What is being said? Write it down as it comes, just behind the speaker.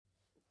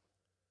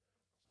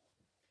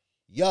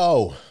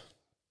Yo,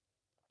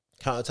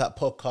 Counterattack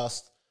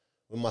Podcast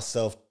with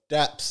myself,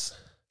 Daps,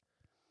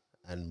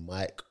 and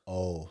Mike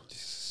O.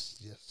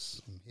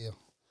 Yes, I'm here.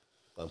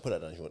 Go and put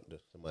that down if you want the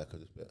mic a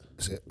little bit.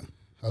 Is it?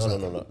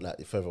 No. Like,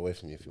 you're further away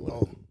from you if you want.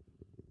 Oh,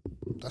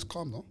 that's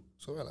calm though.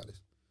 It's alright like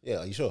this. Yeah,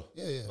 are you sure?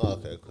 Yeah. Oh,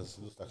 okay, because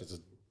it looks like it's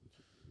just...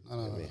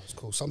 No, it's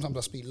cool. Sometimes I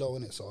speak low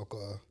in it, so I've got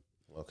to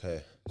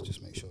Okay.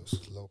 just make sure it's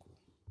local.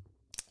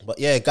 But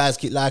yeah, guys,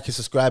 keep liking,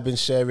 subscribing,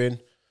 sharing,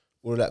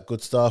 all of that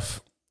good stuff.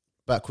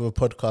 Back with a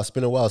podcast. It's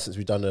been a while since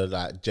we've done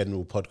a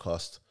general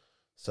podcast.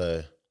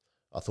 So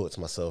I thought to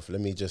myself,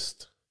 let me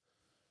just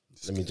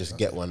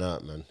get one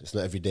out, man. It's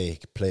not every day.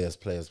 Players.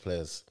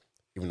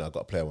 Even though I've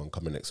got a player one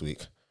coming next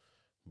week.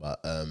 But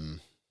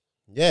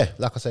yeah,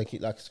 like I say,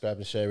 keep liking,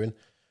 subscribing, sharing.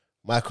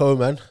 Michael,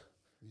 man. What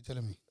are you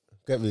telling me?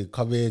 Get me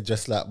come here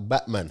just like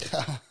Batman.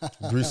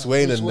 Bruce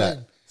Wayne and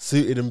that.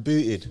 Suited and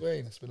booted.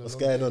 It's been What's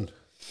going on?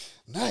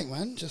 Night,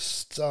 man.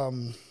 Just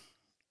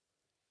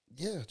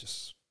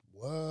just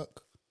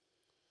work.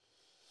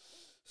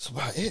 That's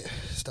about it.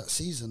 It's that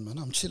season, man.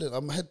 I'm chilling.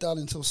 I'm head down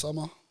until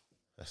summer.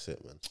 That's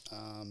it, man.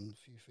 A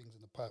few things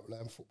in the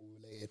pipeline, football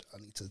related. I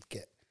need to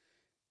get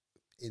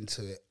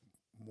into it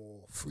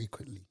more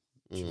frequently.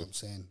 Do you know what I'm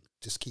saying?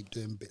 Just keep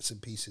doing bits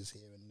and pieces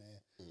here and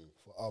there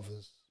for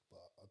others. But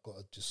I've got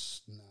to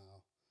just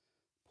now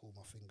pull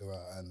my finger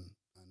out and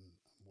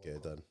work Get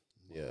it done.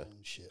 my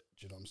own shit.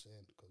 Do you know what I'm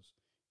saying? Because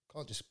I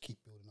can't just keep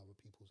building other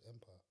people's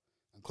empire.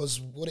 And because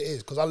what it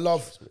is, because I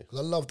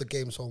love the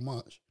game so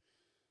much.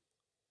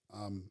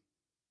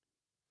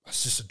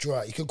 It's just a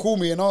dry. You can call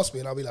me and ask me,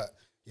 and I'll be like,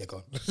 "Yeah, go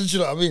on." Do you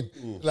know what I mean?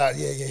 Like,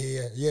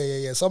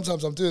 yeah.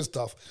 Sometimes I'm doing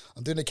stuff.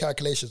 I'm doing the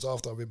calculations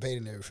after I've been paid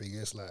and everything.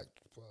 It's like,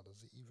 wow,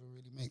 does it even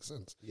really make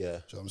sense? Yeah. Do you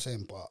know what I'm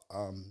saying? But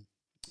no,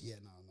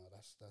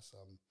 that's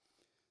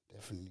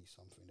definitely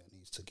something that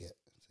needs to get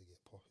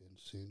popping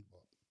soon.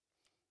 But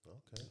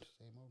Okay.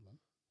 same old, man.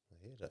 I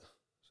hear that.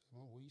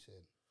 Same old. What are you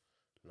saying?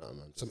 No,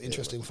 man. Some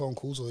interesting phone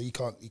calls, or you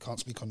can't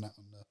speak on that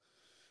on the.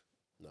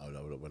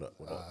 No, we're not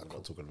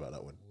talking about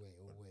that one. Wait.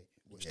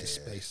 Watch this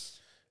space.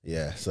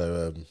 Yeah,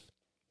 so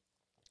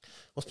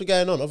what's been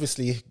going on?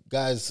 Obviously,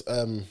 guys,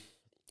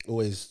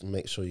 always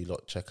make sure you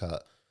lot check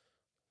out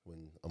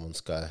when I'm on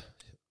Sky,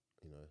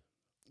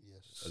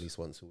 Yes. at least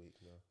once a week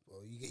now.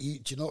 Well, do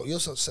you know, you're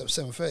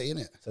 7:30,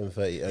 innit?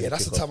 7:30. Yeah,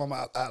 that's the time I'm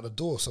out the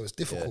door, so it's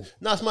difficult. Yeah.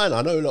 No, it's mine.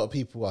 I know a lot of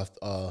people I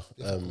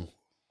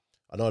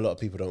know a lot of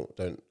people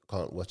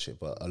can't watch it,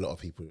 but a lot of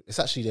people, it's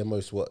actually their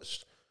most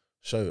watched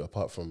show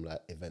apart from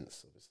like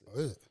events, obviously. Oh,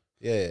 is it?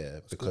 Yeah,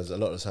 because a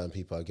lot of the time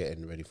people are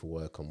getting ready for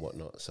work and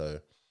whatnot.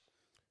 So,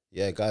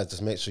 yeah, guys,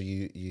 just make sure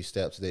you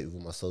stay up to date with all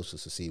my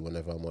socials to see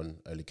whenever I'm on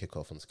early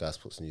kickoff on Sky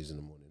Sports News in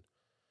the morning.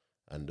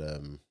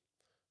 And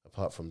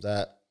apart from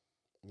that,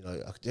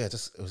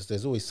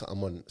 there's always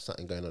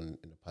something going on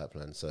in the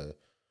pipeline. So,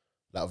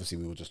 like, obviously,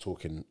 we were just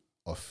talking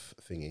off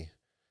thingy,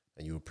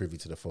 and you were privy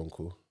to the phone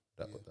call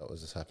that was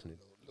just happening.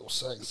 Little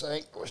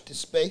saying, watch this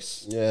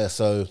space. Yeah,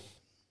 so,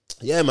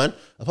 yeah, man.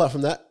 Apart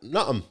from that,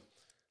 nothing.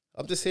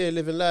 I'm just here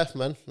living life,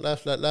 man.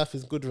 Life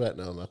is good right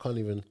now, man. I can't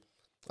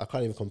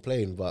even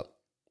complain. But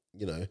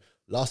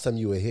last time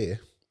you were here,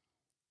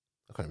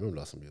 I can't remember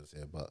last time you was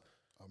here, but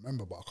I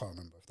remember, but I can't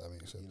remember if that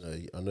makes sense.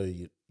 I know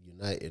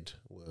United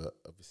were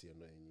obviously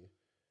annoying you.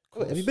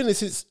 Wait, have you been here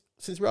since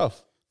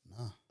Ralph?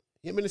 Nah.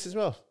 You haven't been here since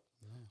Ralph?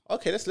 No.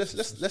 Okay,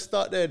 let's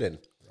start there then.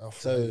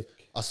 Ralph so Rangnick.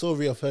 I saw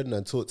Rio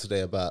Ferdinand talk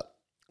today about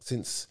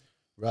since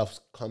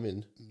Ralph's come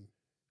in,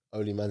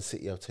 only Man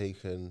City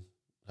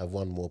have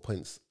won more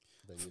points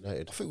than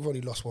United. I think we've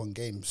only lost one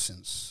game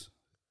since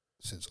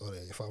Ole,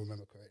 if I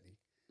remember correctly,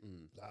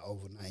 like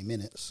over 90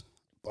 minutes.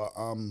 But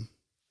well,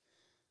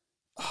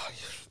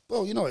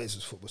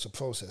 it's football, it's a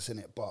process, isn't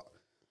it? But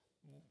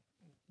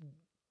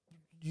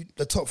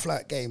the top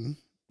flight game,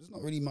 there's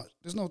not really much.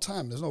 There's no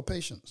time. There's no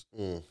patience.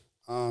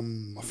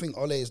 I think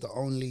Ole is the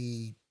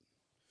only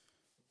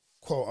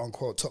quote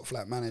unquote top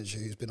flight manager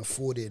who's been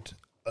afforded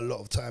a lot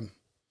of time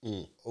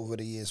over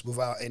the years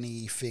without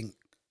any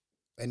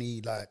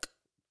like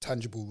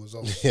tangible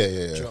results. Yeah. Do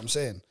you know what I'm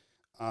saying?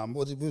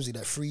 What was he,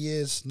 like 3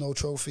 years, no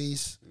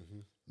trophies,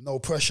 no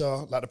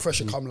pressure. Like the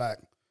pressure come like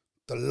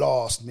the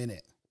last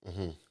minute.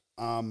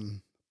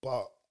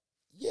 But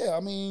yeah, I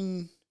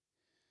mean,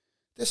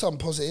 there's some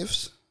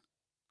positives.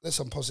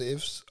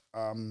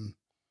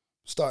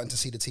 Starting to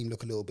see the team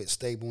look a little bit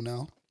stable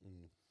now.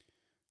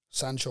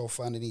 Sancho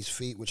finding his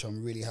feet, which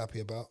I'm really happy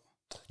about.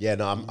 Yeah,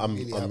 no, I'm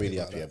really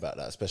happy about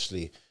that.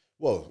 Especially,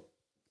 well,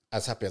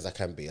 as happy as I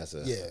can be as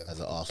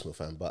an Arsenal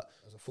fan, but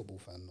as a football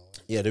fan, no.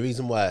 Yeah, the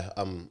reason why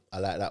I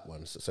like that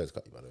one, sorry to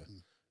cut you by the way,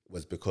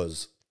 was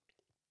because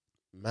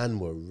man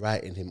were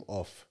writing him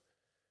off,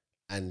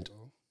 and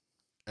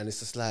it's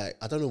just like,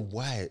 I don't know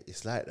why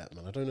it's like that,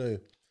 man. I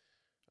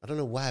don't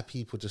know why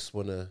people just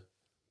want to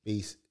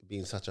be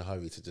in such a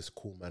hurry to just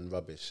call man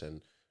rubbish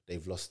and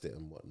they've lost it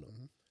and whatnot.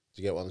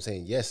 Do you get what I'm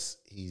saying? Yes,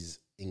 he's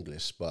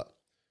English, but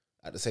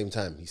at the same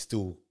time, he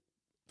still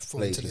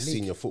plays his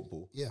senior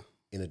football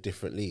in a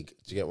different league. Do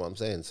you get what I'm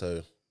saying?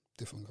 So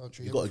different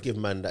country. you got to give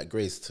man that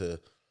grace to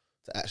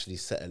actually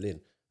settle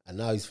in. and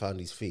now he's found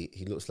his feet.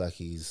 He looks like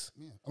he's.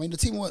 Yeah. I mean, the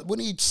team when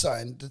he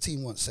signed, the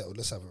team weren't settled.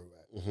 Let's have it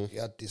right. He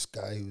had this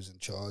guy who was in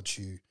charge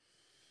who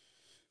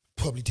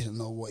probably didn't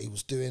know what he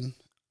was doing.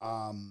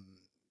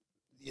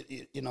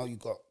 You know,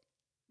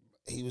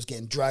 he was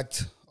getting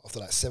dragged after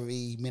like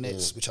 70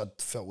 minutes, which I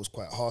felt was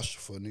quite harsh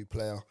for a new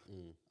player.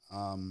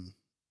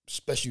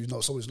 Especially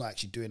someone's not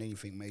actually doing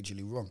anything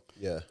majorly wrong.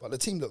 Yeah. But the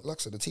team looked, like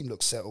I said, the team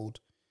looks settled.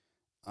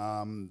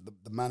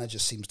 The manager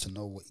seems to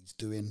know what he's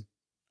doing.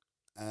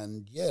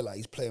 And yeah, like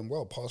he's playing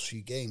well past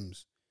few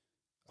games.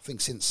 I think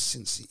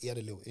since he had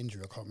a little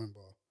injury, I can't remember.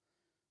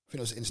 I think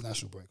it was an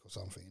international break or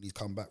something, and he's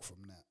come back from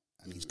that,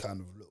 and he's kind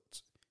of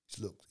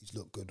he's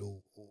looked good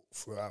all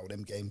throughout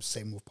them games.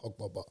 Same with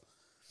Pogba, but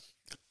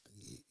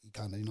you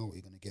kind of know what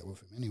you're going to get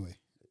with him anyway.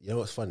 You know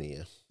what's funny?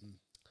 Yeah,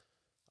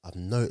 I've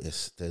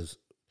noticed because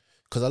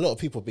a lot of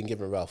people have been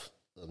giving Ralph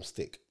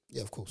stick.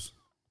 Yeah, of course.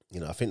 You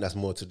know, I think that's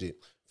more to do.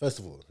 First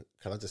of all,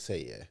 can I just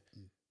say,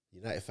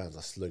 United fans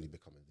are slowly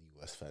becoming the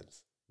worst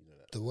fans. You know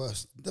that? The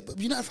worst. But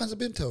United fans have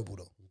been terrible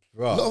though.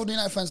 Right. A lot of the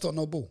United fans don't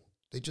know ball.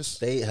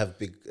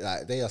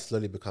 They are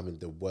slowly becoming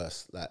the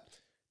worst. Like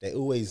they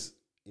always,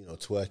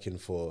 twerking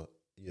for,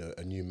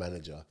 a new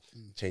manager,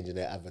 changing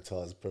their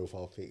avatars,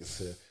 profile pics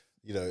to,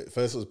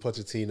 first it was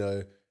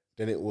Pochettino,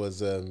 then it was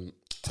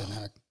Ten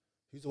Hag.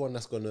 Who's the one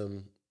that's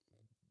gone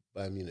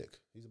Bayern Munich?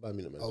 Who's the Bayern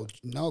Munich manager? Oh,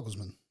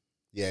 Nagelsmann.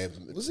 Yeah,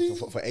 was he?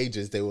 For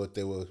ages they were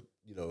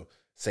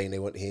saying they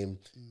want him.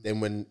 Then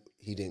when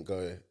he didn't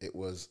go, it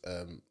was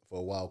for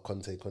a while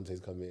Conte's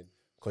come in.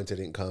 Conte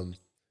didn't come.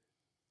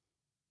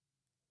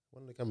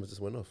 One of the cameras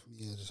just went off.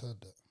 Yeah, I just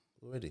heard that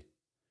already.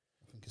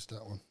 I think it's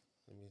that one.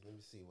 Let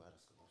me see why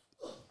that's gone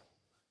off.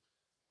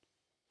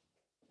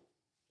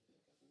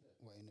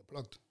 What, ain't it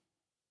plugged?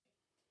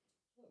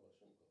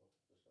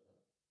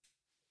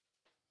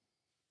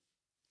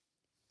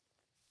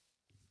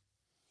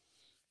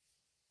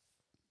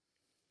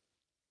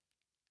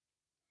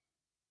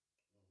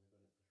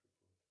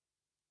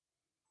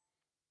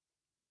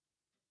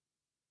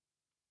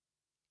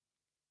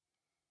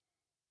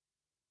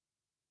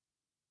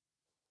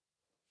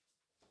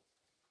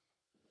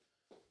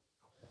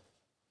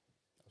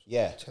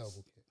 Yeah.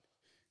 Terrible kid.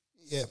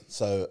 Yeah.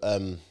 So,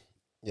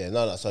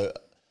 So,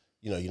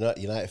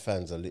 United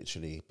fans are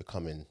literally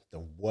becoming the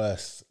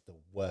worst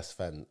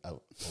fan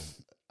out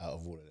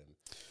of all of them.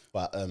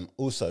 But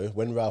also,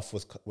 when Ralph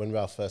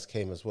first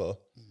came as well,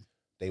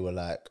 they were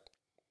like,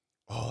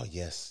 "Oh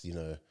yes,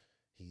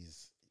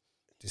 he's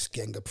this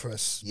Genga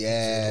press."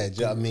 Yeah, do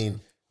you know what I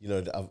mean?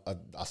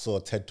 I saw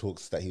TED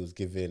Talks that he was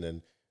giving,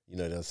 and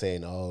they were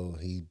saying, "Oh,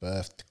 he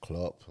birthed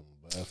Klopp and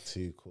birthed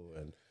Tuchel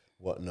and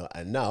whatnot."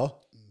 And now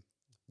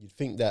you'd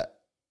think that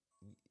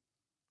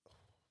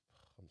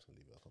I'm just gonna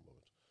leave it. I can't bother.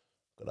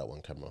 Got that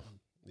one camera.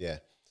 Yeah.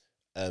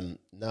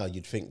 Now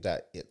you'd think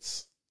that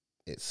it's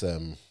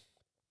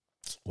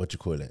what do you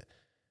call it?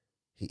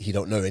 He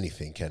don't know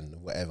anything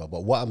and whatever.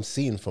 But what I'm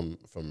seeing from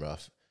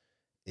Ralph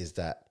is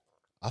that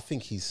I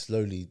think he's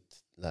slowly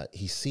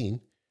he's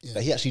seen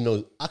that he actually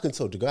knows. I can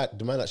tell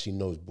the man actually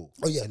knows ball.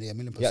 Oh yeah,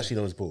 1,000,000%. He actually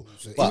knows ball.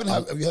 So But, even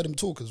have you heard him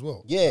talk as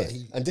well? yeah,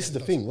 and this is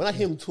the thing. When I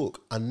hear him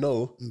talk, I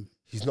know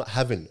he's not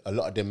having a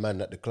lot of them man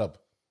at the club.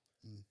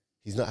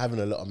 He's not having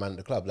a lot of man at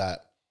the club.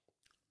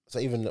 So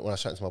even when I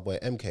was chatting to my boy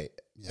MK,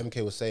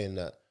 MK was saying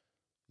that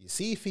you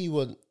see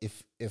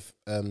if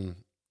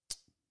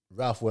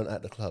Ralph weren't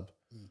at the club,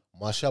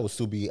 Martial would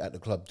still be at the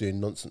club doing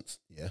nonsense.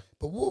 Yeah,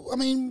 but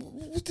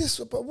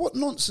what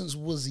nonsense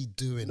was he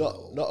doing?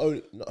 Bro.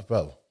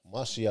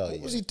 Martial.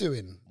 What was he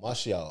doing?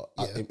 Martial.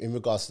 In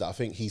regards to that, I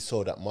think he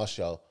saw that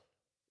Martial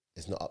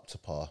is not up to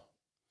par.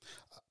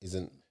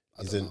 Isn't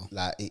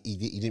like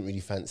he didn't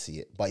really fancy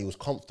it, but he was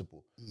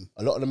comfortable.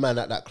 A lot of the men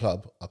at that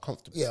club are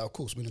comfortable. Yeah, of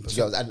course,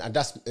 1,000,000%. And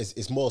that's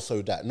it's more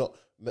so that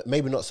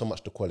maybe not so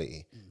much the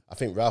quality. I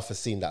think Ralph has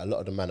seen that a lot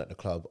of the men at the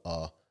club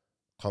are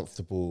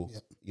comfortable.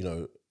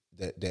 Yep.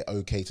 They're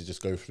okay to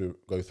just go through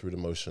the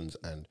motions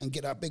and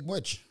get that big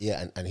wedge.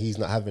 Yeah, and he's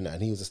not having that,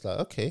 and he was just like,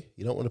 okay,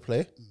 you don't want to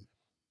play.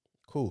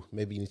 Cool.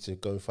 Maybe you need to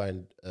go and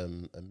find a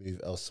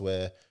move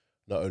elsewhere.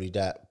 Not only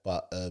that,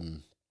 but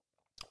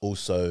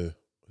also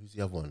who's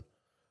the other one?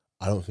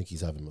 I don't think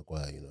he's having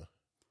Maguire.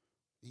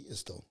 He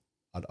is though.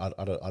 I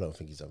don't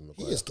think he's having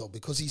Maguire. He is though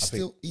because he's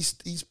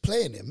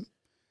playing him.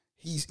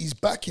 He's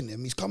backing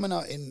him. He's coming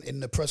out in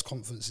the press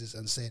conferences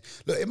and saying,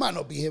 "Look, it might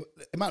not be him.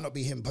 It might not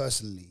be him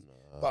personally,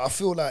 but I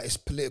feel like it's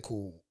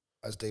political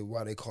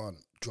why they can't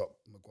drop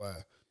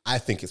Maguire." I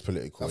think it's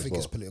political. I think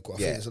it's political. I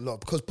Yeah. think it's a lot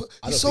because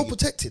he's so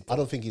protected. I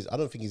don't think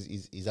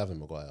he's having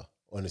Maguire,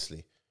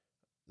 honestly.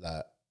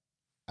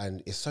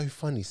 And it's so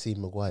funny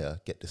seeing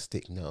Maguire get the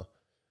stick now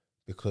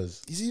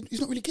because he's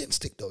not really getting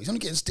stick though. He's only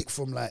getting stick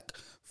from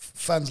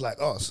fans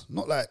like us,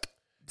 not like.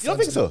 You don't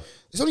think so?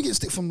 He's only getting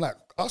stick from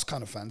us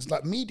kind of fans,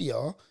 like media.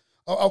 Oh,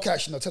 okay,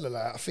 actually, no, tell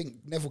her I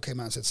think Neville came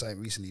out and said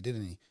something recently,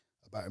 didn't he,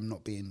 about him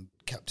not being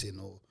captain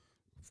or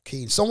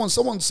Keane. Someone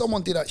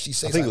did actually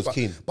say. I think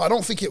something, it was Keane, but I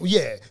don't think it.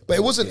 Yeah, but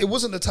it wasn't. It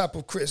wasn't the type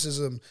of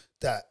criticism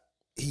that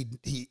he.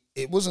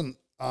 It wasn't.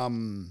 I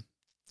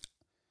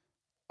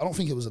I don't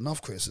think it was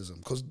enough criticism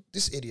because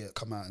this idiot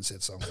come out and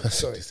said something.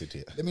 Sorry, This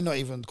idiot. let me not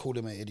even call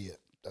him an idiot.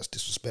 That's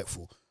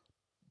disrespectful.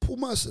 Paul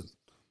Merson.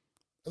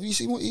 Have you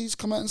seen what he's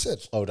come out and said?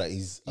 Oh, that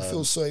he's... He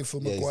feels sorry for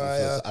yeah, he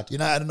Maguire. feels-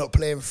 United are not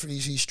playing for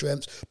his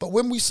strengths. But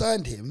when we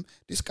signed him,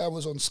 this guy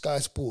was on Sky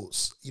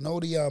Sports. You know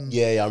the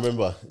Yeah, I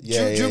remember.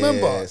 Yeah, do you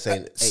remember? Yeah,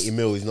 saying 80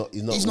 mil, he's not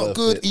worth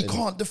good. it, He and-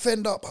 can't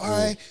defend up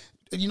high.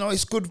 You know,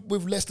 it's good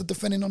with Leicester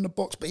defending on the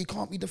box, but he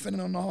can't be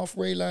defending on the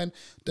halfway line.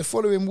 The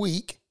following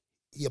week,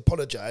 he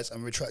apologised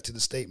and retracted the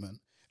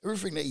statement.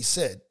 Everything that he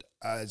said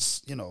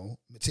has,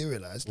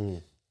 materialised.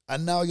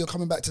 And now you're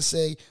coming back to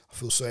say, I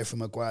feel sorry for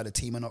Maguire. The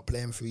team are not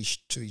playing to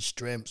his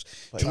strengths.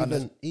 But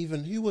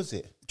even who was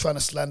it? Trying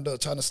to slander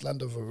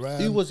Varane.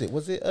 Who was it?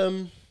 Was it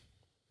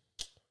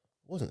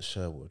wasn't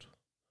Sherwood?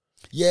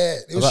 Yeah,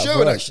 it was About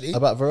Sherwood Varane. actually.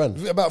 About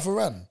Varane. About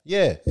Varane.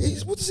 Yeah.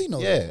 What does he know?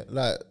 Yeah,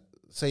 like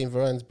saying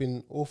Varane's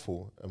been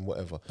awful and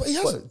whatever. But he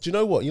hasn't. Do you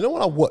know what? You know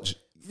when I watch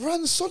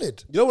Varane's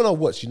solid.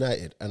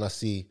 United and I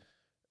see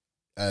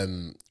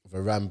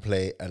Varane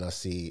play and I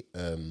see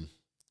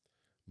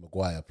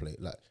Maguire play,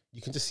 like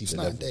you can just see It's the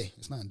night and levels. day.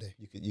 It's night and day.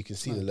 You can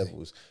see the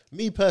levels.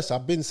 Me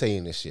personally, I've been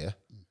saying this year,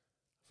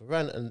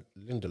 Varane and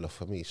Lindelof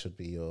for me should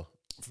be your...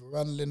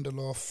 Varane,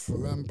 Lindelof,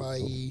 Varane,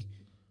 Bailly,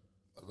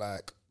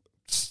 like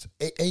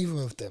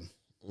either of them.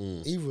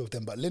 Either of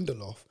them. But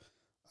Lindelof,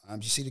 do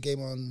you see the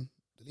game on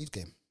the Leeds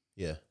game?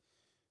 Yeah.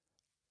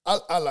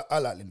 I like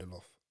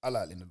Lindelof. I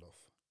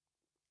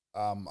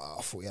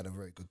thought he had a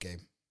very good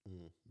game.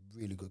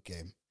 Really good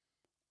game.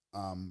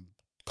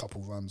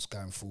 Couple runs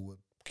going forward,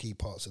 key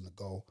parts in the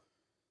goal.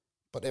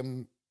 But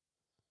then,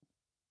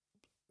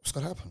 what's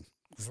going to happen?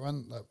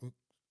 Varane,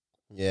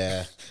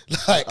 Yeah.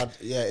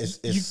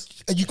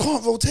 it's you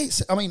can't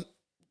rotate. I mean,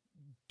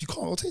 you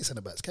can't rotate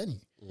centre backs, can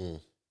you?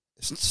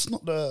 It's just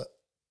not the.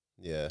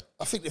 Yeah.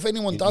 I think if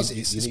anyone does it,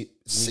 you it's need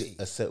City.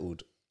 a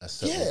settled back.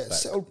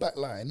 Settled back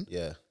line.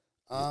 Yeah.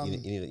 You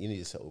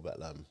need a settled back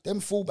line. Them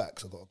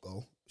fullbacks have got to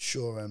go.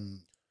 Shaw and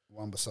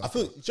Wan-Bissaka. Do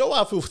you know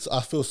what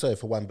I feel sorry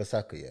for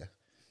Wan-Bissaka, yeah?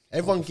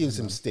 Everyone gives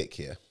him stick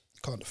here.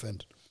 Can't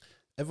defend.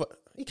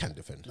 He can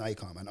defend. No, he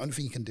can't, man. Only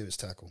thing he can do is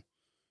tackle.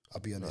 I'll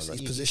be honest. No,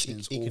 His he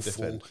positioning's can awful.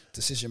 defend.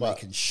 Decision But-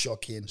 making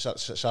shocking.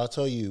 Shall I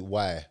tell you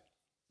why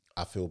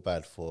I feel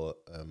bad for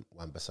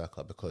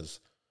Wan-Bissaka? Because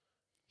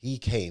he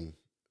came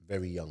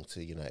very young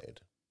to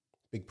United.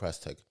 Big price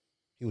tag.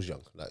 He was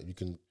young. Like he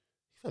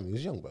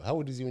was young, bro. How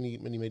old is he when he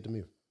made the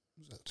move?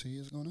 Was that 2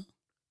 years ago now?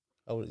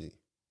 How old is he?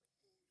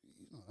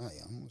 He's not that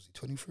young. Was he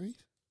 23?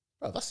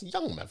 Bro, that's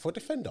young, man, for a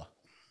defender.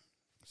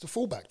 It's a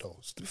fullback though.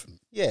 It's different.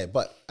 Yeah,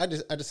 but at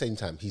the same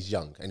time, he's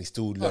young and he's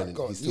still learning.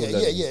 Go on. He's still Yeah.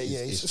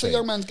 learning It's a trade.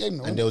 young man's game,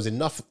 though. And there was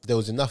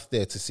enough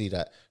there to see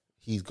that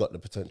he's got the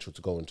potential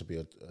to go on to be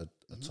a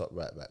top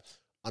right back.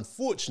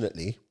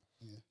 Unfortunately,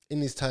 in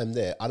his time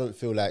there, I don't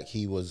feel like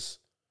he was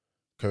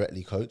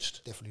correctly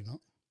coached. Definitely not.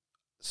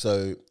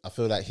 So I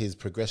feel like his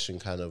progression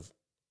kind of,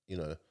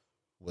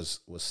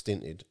 was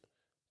stinted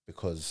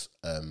because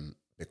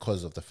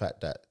of the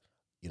fact that,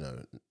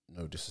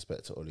 no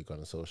disrespect to Ole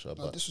Gunnar Solskjaer,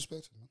 No but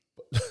disrespect,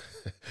 man.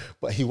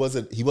 but he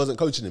wasn't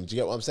coaching him. Do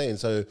you get what I'm saying?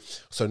 So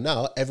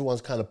now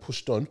everyone's kind of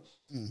pushed on.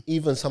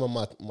 Even some of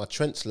my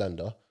Trent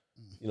slander,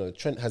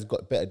 Trent has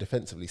got better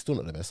defensively. Still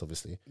not the best,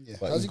 obviously. Yeah.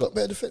 But Has he got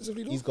better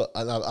defensively though? He's got.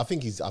 And I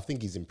think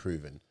he's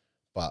improving,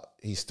 but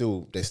there's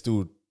still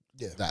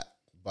that.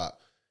 But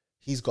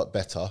he's got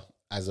better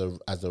as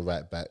a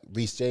right back.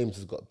 Reece James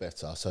has got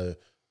better. So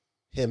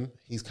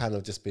he's kind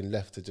of just been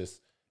left to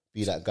just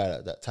be that guy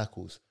that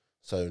tackles.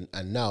 So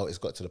and now it's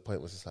got to the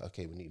point where it's like,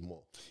 okay, we need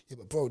more. Yeah,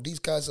 but bro, these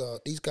guys are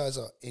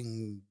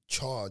in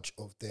charge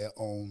of their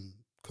own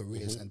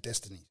careers and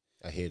destiny.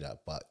 I hear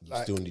that, but you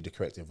still need the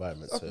correct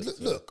environment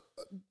to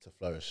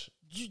flourish.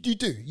 You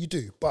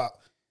do, but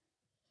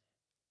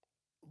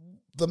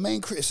the main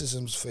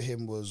criticisms for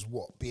him was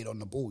being on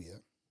the ball.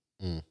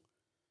 Yeah,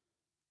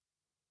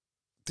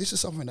 this is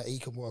something that he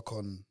can work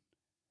on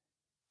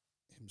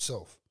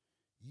himself.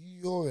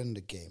 You're in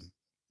the game,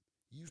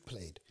 you've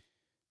played.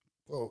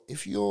 Well,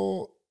 if you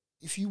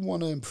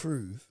want to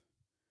improve,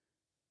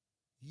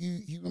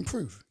 you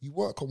improve. You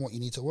work on what you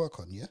need to work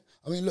on, yeah?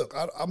 I mean, look,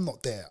 I'm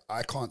not there.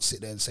 I can't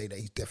sit there and say that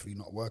he's definitely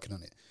not working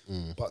on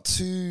it. But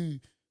to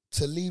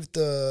leave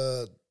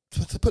to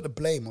put the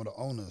blame or the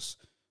onus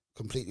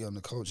completely on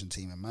the coaching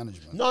team and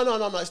management. No.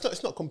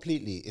 It's not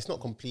completely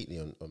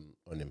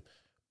on him.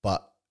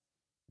 But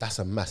that's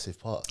a massive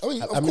part. I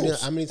mean,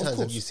 how many times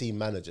have you seen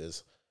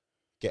managers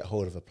get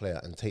hold of a player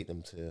and take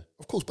them to...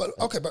 Of course, but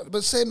okay,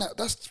 but saying that,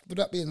 with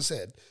that being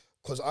said,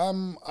 because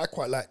I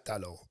quite like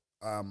Dalot.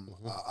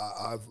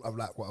 I've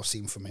liked what I've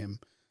seen from him.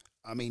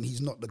 I mean,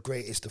 he's not the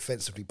greatest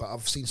defensively, but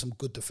I've seen some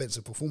good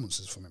defensive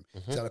performances from him.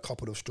 He's had a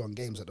couple of strong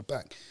games at the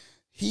back.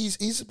 He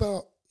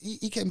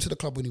came to the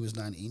club when he was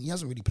 19. He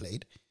hasn't really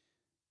played.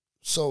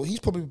 So he's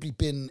probably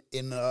been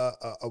in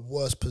a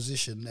worse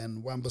position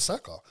than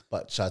Wan-Bissaka.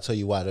 But shall I tell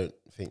you why I don't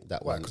think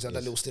that Why? one Because he had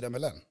that little stint at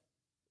Milan.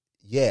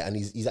 Yeah, and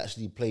he's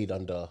actually played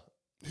under...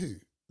 Who?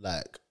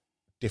 Like,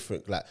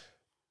 different... Like,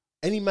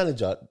 any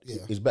manager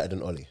is better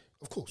than Ole.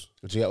 Of course.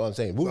 Do you get what I'm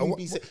saying? Will Well,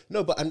 we be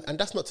no, but and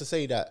that's not to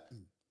say that.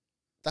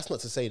 That's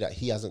not to say that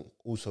he hasn't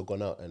also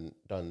gone out and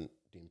done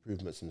the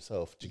improvements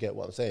himself. Do you get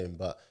what I'm saying?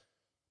 But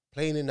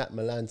playing in that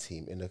Milan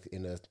team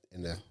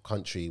in a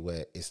country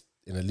where it's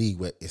in a league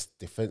where it's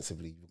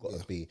defensively, you've got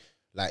to be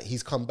like,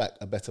 he's come back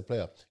a better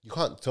player. You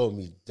can't tell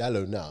me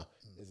Dalot now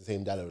is the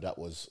same Dalot that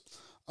was.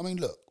 I mean,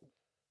 look,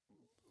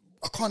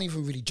 I can't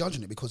even really judge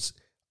on it because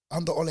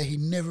under Ole, he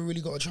never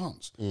really got a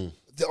chance.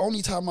 The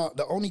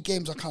only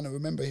games I kind of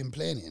remember him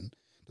playing in,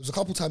 there was a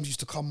couple times he used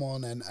to come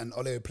on and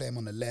Ole would play him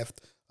on the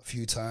left a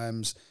few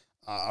times.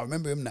 I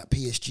remember him in that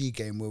PSG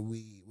game where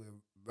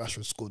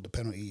Rashford scored the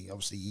penalty.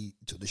 Obviously, he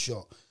took the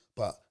shot,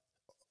 but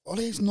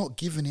Ole's not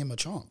giving him a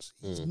chance.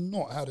 He's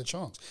not had a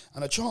chance,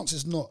 and a chance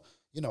is not,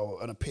 you know,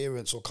 an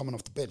appearance or coming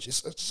off the bench.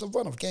 It's a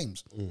run of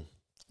games,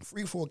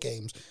 3-4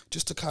 games,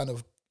 just to kind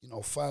of, you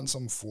know, find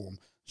some form,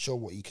 show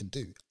what you can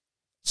do.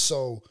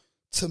 So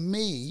to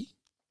me,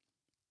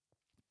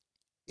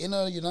 in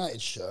a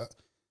United shirt,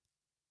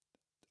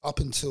 up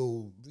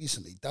until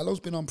recently, Dalot's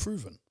been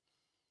unproven.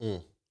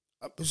 Look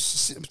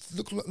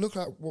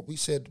at what we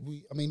said.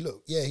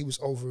 Look, yeah, he was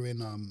over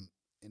in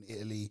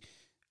Italy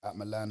at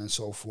Milan and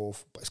so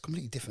forth, but it's a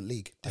completely different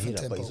league, different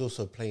tempo. But he's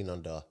also playing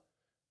under,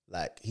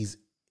 like, he's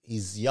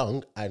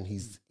young and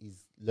he's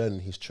learning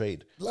his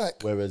trade.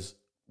 Like, whereas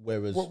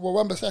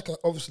Wan-Bissaka,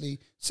 obviously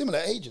similar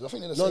ages. I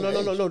think they're the same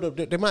age. No.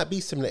 They might be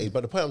similar age,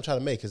 but the point I'm trying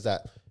to make is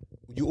that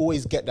you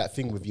always get that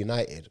thing with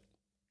United.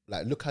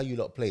 Like, look how you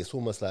lot play. It's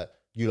almost like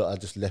you lot are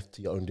just left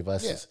to your own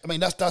devices. Yeah, I mean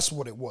that's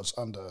what it was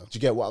under. Do you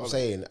get what I'm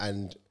saying?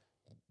 And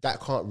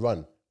that can't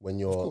run when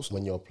you're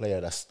a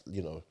player that's,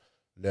 you know,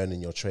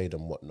 learning your trade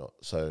and whatnot.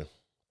 So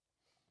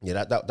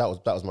yeah, that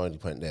was my only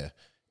point there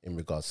in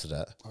regards to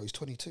that. Oh, he's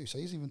 22, so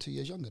he's even 2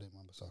 years younger than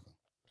Wan-Bissaka.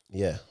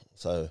 Yeah.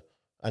 So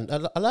and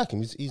I like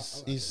him.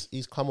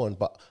 He's come on,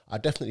 but I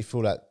definitely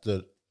feel like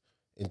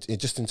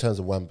just in terms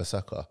of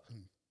Wan-Bissaka,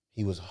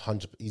 he was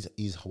 100.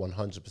 He's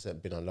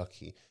 100% been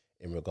unlucky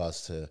in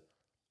regards to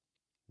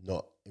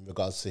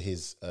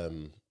his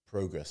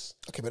progress.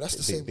 Okay, but that's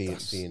the same.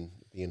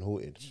 Being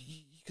halted.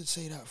 You could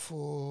say that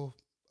for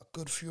a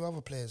good few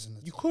other players in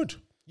the You could.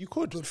 A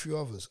good few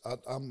others.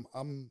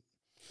 You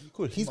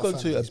could. He's gone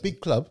to a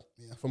big club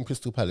from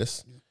Crystal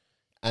Palace,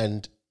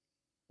 and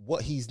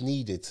what he's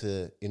needed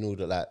in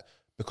order, like,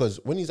 because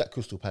when he's at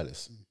Crystal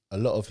Palace, a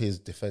lot of his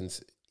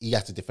defense, he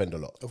has to defend a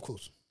lot. Of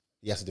course,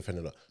 he has to defend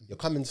a lot. You're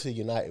coming to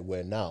United,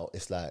 where now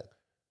it's like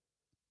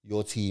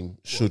your team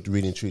should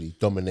really and truly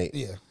dominate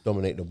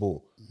the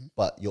ball,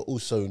 but you're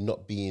also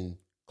not being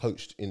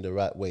coached in the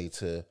right way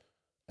to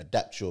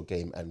adapt your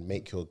game and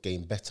make your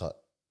game better.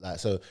 Like,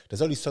 so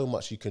there's only so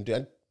much you can do.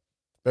 And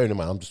bearing in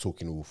mind, I'm just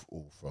talking all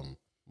from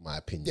my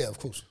opinion. Yeah, of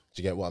course.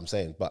 Do you get what I'm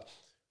saying? But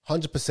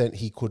 100%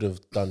 he could have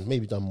done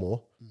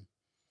more.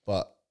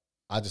 But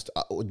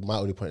my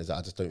only point is that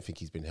I just don't think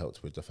he's been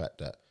helped with the fact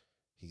that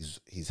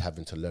he's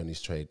having to learn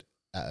his trade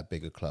at a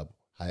bigger club,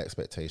 high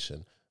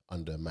expectation,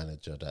 under a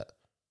manager that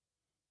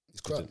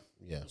he's crap.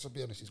 Yeah, to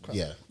be honest, he's crap.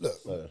 Yeah,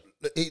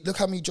 look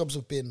how many jobs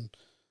have been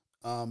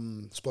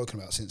spoken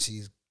about since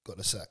he's got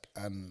the sack,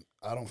 and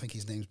I don't think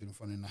his name's been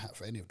thrown in the hat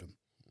for any of them.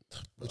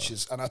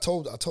 And I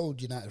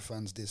told United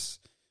fans this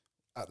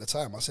at the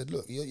time. I said,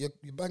 look, you're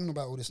banging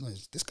about all this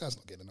noise. This guy's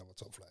not getting another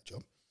top flight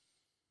job.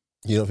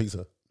 You don't think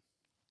so?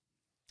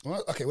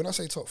 When I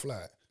say top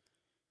flight,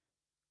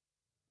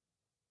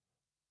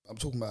 I'm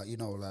talking about, you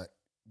know, like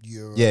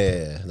Europe.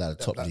 Yeah, like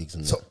top leagues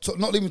and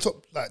not even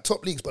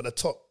top leagues, but the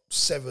top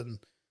 7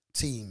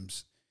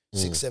 teams,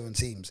 6-7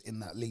 teams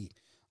in that league.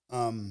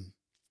 I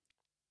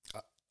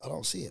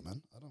don't see it,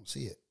 man. I don't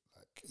see it.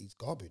 Like, he's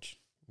garbage.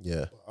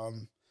 Yeah. But,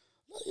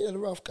 the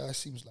Ralph guy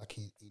seems like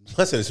he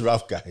I said it's a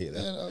Ralph guy. Yeah,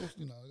 I'll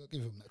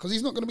give him that because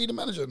he's not going to be the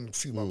manager in a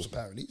few months.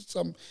 Apparently, I just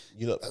think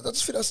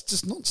that's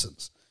just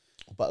nonsense.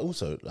 But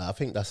also, like, I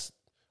think that's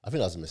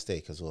a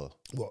mistake as well.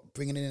 What,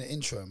 bringing in an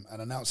interim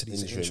and announcing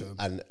he's an interim,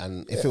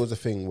 and if it was a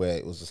thing where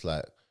it was just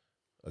like,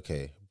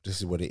 okay, this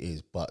is what it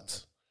is,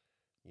 but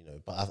you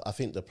know, but I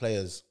think the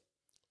players,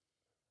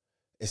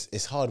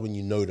 it's hard when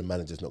you know the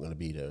manager's not going to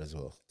be there as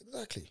well.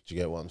 Exactly. Do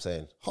you get what I'm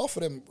saying? Half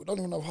of them, we don't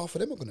even know half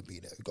of them are going to be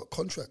there. We've got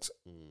contracts.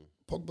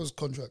 Pogba's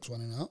contract's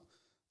running out.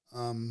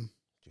 Do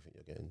you think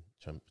you're getting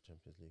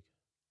Champions League?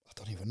 I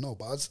don't even know,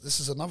 but this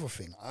is another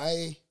thing.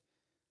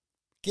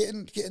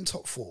 Getting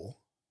top 4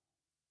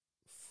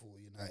 for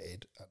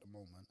United at the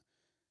moment,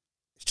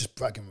 it's just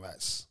bragging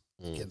rights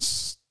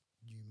against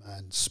you,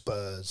 man,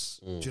 Spurs.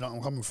 Do you know where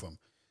I'm coming from?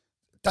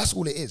 That's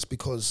all it is,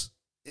 because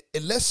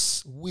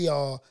unless we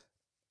are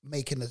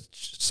making the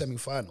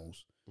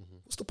semi-finals,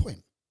 what's the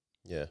point?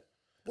 Yeah,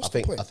 what's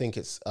the point? I think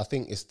it's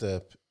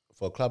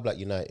for a club like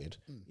United,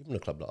 even a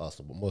club like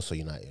Arsenal, but more so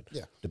United.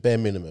 Yeah, the bare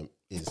minimum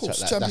is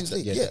Champions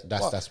League.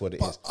 That's what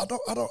it is. I'd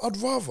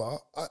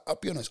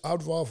be honest.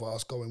 I'd rather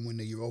us go and win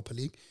the Europa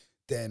League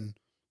than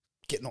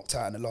get knocked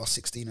out in the last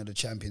 16 of the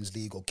Champions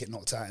League, or get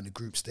knocked out in the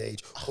group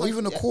stage, or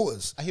even the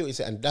quarters. I hear what you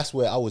say, and that's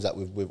where I was at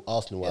with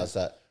Arsenal. Where I was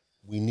that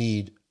we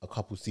need a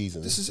couple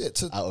seasons. This is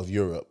it out of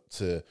Europe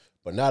to.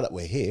 But now that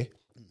we're here,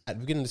 at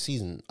the beginning of the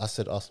season, I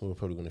said Arsenal were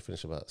probably going to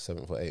finish about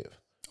 7th or 8th.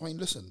 I mean,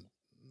 listen,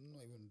 I'm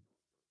not even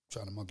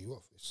trying to mug you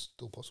off. It's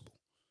still possible.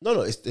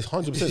 No, it's 100%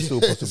 still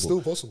possible. It's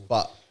still possible.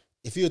 But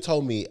if you had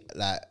told me,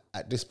 like,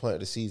 at this point of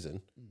the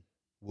season,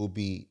 we'll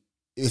be,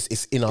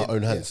 it's in our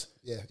own hands.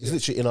 Yeah. It's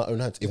literally in our own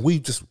hands. If we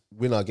just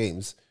win our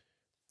games,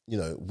 you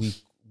know, we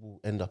will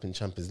end up in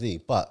Champions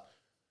League. But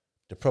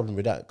the problem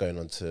with that going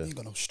on to... You ain't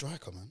got no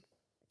striker, man.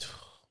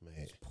 Mate,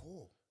 It's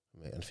poor.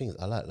 mate, and the thing is,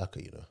 I like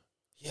Laka, you know.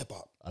 Yeah,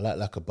 but I like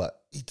Laka,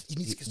 but you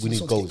need to get we need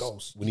someone to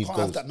goals. get We you need can't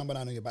goals. have that number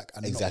 9 on your back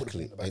and not put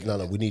exactly. it in the back.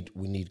 No,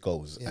 we need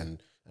goals, Yeah.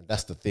 and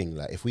that's the thing.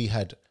 Like, if we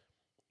had,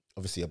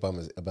 obviously,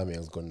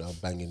 Aubameyang's gone now,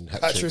 banging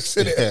hat Hat-tricks,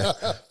 tricks,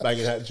 innit?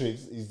 banging hat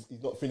tricks. He's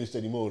not finished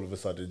anymore. All of a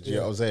sudden, do you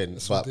know what I'm saying?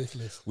 It's But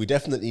ridiculous. we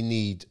definitely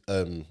need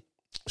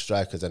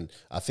strikers, and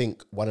I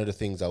think one of the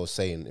things I was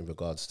saying in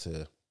regards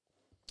to,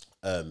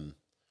 the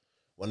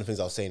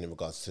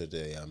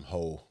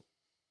whole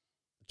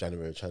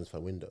January transfer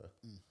window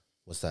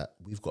was that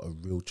we've got a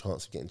real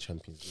chance of getting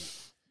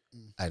Champions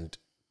League, and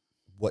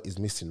what is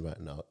missing right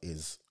now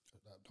is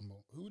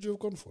Who would you have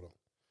gone for though?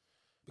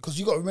 Because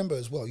you got to remember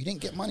as well, you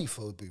didn't get money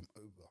for Uber.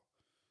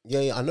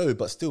 yeah, I know,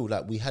 but still,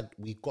 like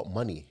we got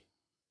money.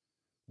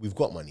 We've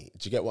got money.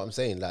 Do you get what I'm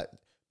saying? Like,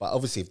 but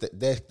obviously,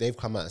 if they've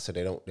come out and said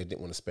they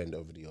didn't want to spend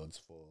over the odds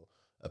for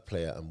a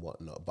player and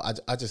whatnot. But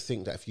I just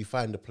think that if you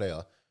find a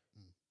player,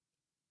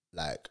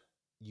 like,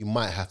 you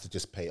might have to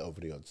just pay over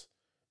the odds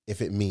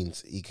if it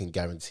means he can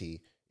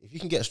guarantee. If you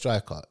can get a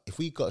striker, if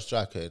we got a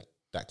striker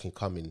that can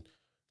come in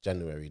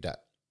January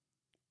that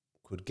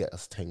could get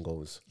us 10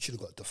 goals, You should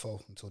have got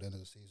Defoe until the end of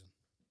the season.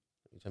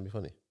 you can be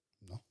funny.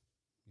 No.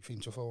 You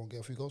think Defoe won't get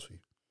a few goals for you?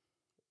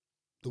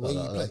 The way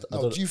No, you play. I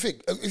No, don't- do you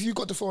think, if you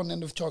got Defoe on the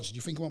end of chances, do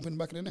you think he won't put him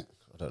back in the net?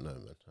 I don't know,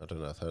 man. I don't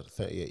know.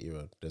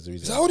 38-year-old. There's a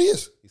reason. Is that how old he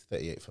is? He's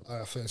 38 for me.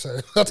 I feel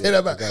sorry. I'll take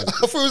that back. the I guy's-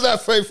 thought it was like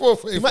 34,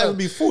 35. He might even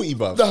be 40,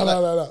 bruv.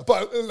 No.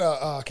 But,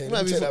 okay,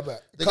 let me take that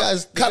back.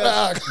 Cut that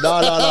out.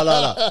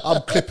 No.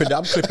 I'm clipping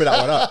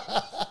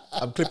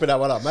that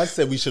one up. Man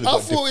said we should have I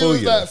got thought Defoe. he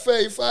was You know. like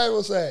 35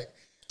 or something.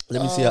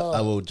 Let me see how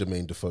old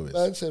Jermaine Defoe is.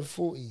 Man said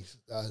 40s.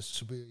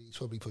 He's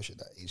probably pushing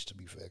that age, to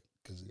be fair.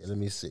 Yeah, let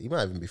me see. He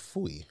might even be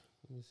 40.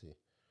 Let me see.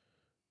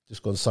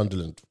 Just gone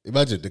Sunderland.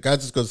 Imagine the guy's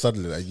just gone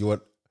Sunderland, and you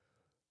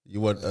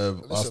want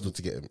Arsenal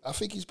to get him. I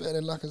think he's better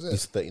than Lacazette.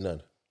 He's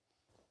 39.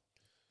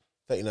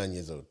 39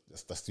 years old.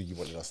 That's who you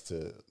wanted us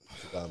to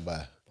go and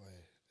buy.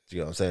 Do you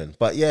know what I'm saying?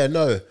 But yeah,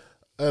 no.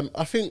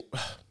 I think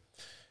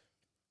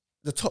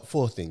the top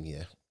 4 thing,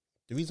 yeah,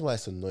 the reason why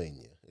it's annoying,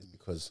 yeah, is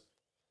because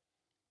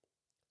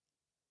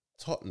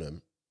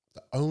Tottenham,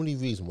 the only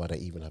reason why they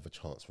even have a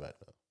chance right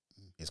now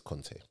is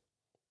Conte.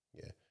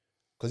 Yeah.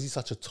 Because he's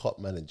such a top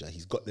manager,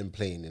 he's got them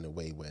playing in a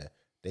way where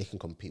they can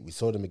compete. We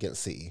saw them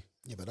against City.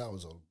 Yeah, but that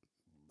was all.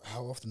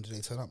 How often do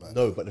they turn up?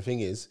 No, but the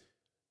thing is,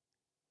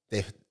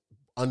 they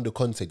under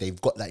Conte,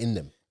 they've got that in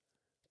them.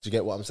 Do you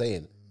get what I'm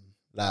saying?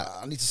 Like,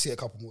 I need to see a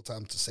couple more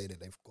times to say that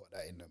they've got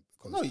that in them.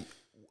 no,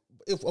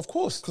 of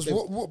course. Because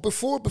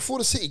before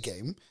the City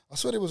game, I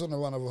swear they was on the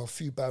run of a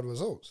few bad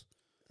results.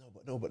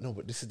 No,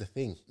 but this is the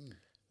thing.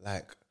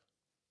 Like,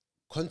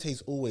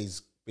 Conte's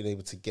always been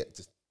able to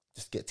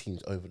just get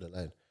teams over the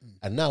line.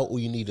 And now all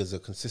you need is a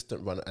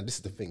consistent run. And this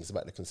is the thing, it's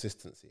about the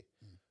consistency.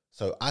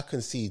 So I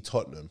can see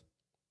Tottenham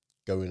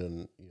going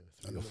on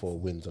 3 or 4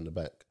 wins on the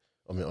back.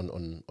 I mean,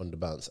 on the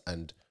bounce.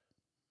 And,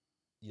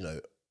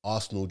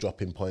 Arsenal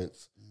dropping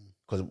points.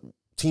 Because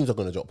teams are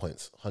going to drop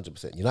points,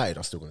 100%. United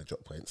are still going to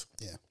drop points.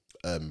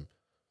 Yeah.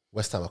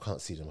 West Ham, I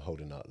can't see them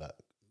holding out like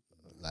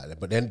that.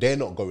 But then they're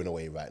not going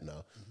away right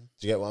now.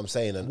 Do you get what I'm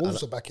saying? And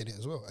Wolves are back in it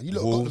as well. And you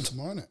look got them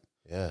tomorrow, innit?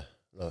 Yeah.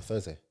 No,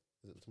 Thursday.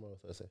 Is it tomorrow or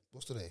Thursday?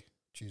 What's today?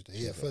 Tuesday.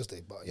 Yeah,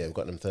 Thursday. But Yeah, we've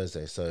got them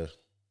Thursday. So,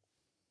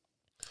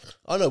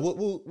 I don't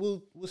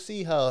know. We'll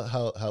see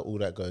how all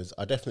that goes.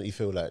 I definitely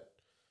feel like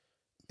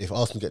if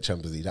Arsenal get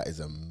Champions League, that is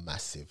a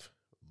massive,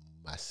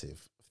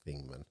 massive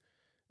thing, man.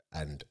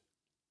 And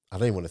I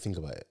don't even want to think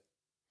about it.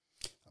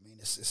 I mean,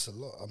 it's a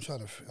lot. I'm trying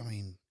to. I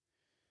mean,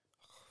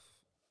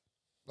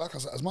 like I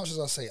said, as much as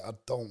I say, I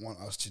don't want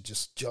us to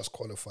just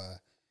qualify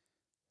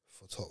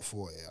for top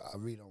 4. Yeah, I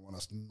really don't want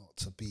us not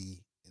to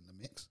be in the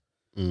mix.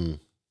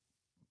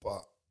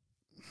 But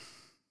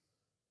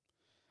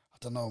I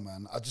don't know,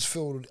 man. I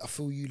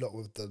feel you lot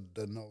with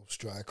the no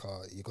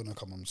striker. You're gonna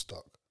come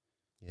unstuck.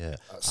 Yeah,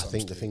 I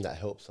think the thing that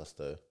helps us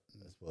though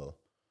as well.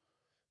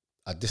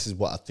 This is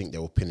what I think they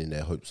were pinning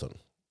their hopes on.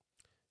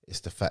 It's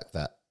the fact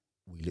that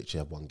we literally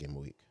have 1 game a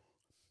week.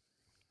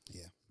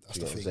 Yeah, that's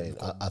You the know what thing. I'm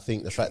saying? I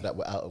think the fact that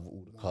we're out of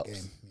all the cups,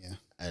 Game, yeah.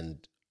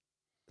 and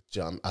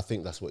I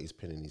think that's what he's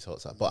pinning his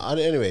hopes at. But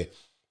anyway,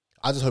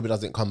 I just hope it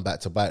doesn't come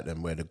back to bite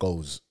them, where the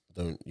goals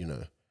don't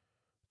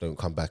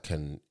come back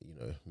and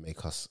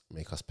make us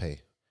pay.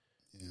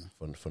 Yeah.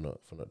 For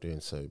not doing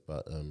so.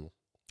 But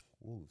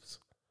Wolves,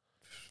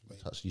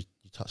 you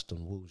touched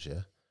on Wolves,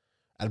 yeah.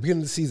 At the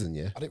beginning of the season,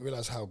 yeah. I didn't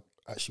realize how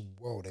actually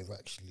well they've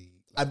actually.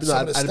 At the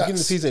beginning of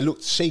the season, it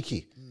looked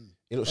shaky.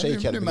 It looked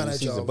shaky at the new beginning of the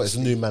season, but it's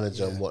a new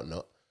manager and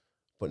whatnot.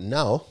 But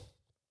now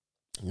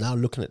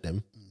looking at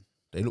them,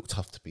 they look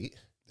tough to beat.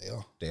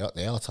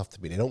 They are tough to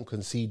beat. They don't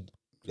concede.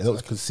 They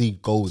don't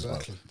concede goals,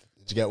 Exactly. bro.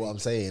 Do you get what I'm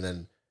saying?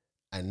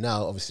 And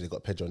now obviously they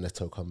got Pedro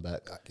Neto come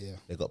back. Yeah.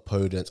 They got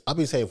Podence. I've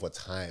been saying for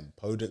time,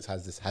 Podence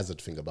has this Hazard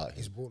thing about him.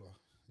 He's a baller.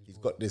 He's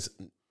got this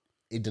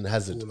Eden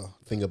Hazard Baller.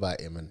 thing about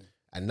him,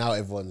 and now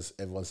everyone's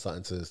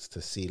starting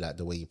to see like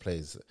the way he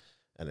plays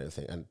and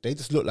everything. And they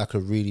just look like a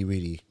really,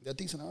 really, They're a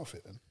decent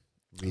outfit, then.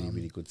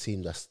 really good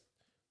team that's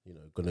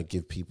gonna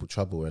give people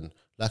trouble. And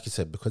like you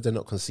said, because they're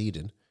not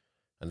conceding,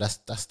 and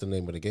that's the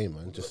name of the game,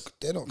 man. Just Look,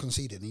 they're not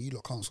conceding, and you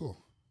lot can't score.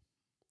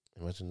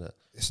 imagine that.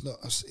 It's not.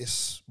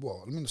 It's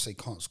well. I'm going to say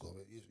can't score,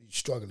 but you're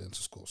struggling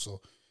to score.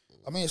 So,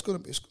 I mean, it's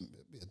going to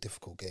be a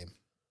difficult game.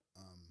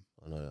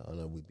 I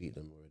know we beat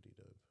them already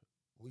though.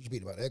 What did you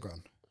beat about their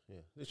ground? Yeah,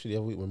 literally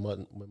every week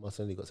when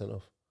Martinelli got sent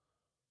off.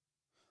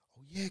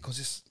 Oh yeah, because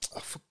it's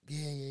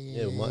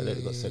Yeah,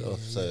 Martinelli got sent off.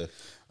 So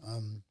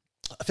Um,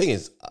 the thing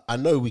is, I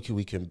know we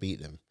can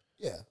beat them.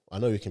 yeah, I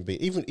know we can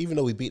beat even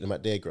though we beat them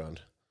at their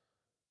ground.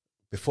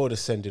 Before the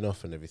sending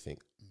off and everything,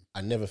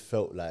 I never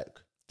felt like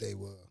they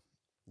were.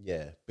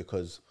 yeah,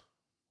 because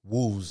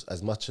Wolves,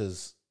 as much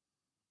as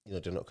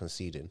they're not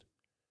conceding,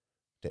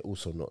 they're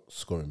also not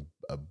scoring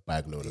a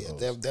bag load of Yeah,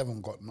 goals. they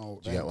haven't got no.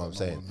 Do you get what I'm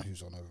saying?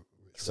 Who's on a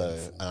rich So, run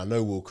form. and I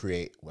know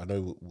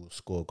we'll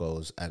score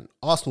goals. And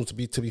Arsenal, to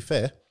be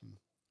fair,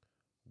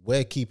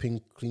 we're keeping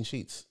clean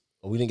sheets.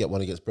 Well, we didn't get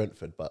one against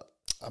Brentford, but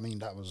I mean,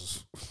 that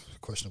was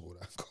questionable.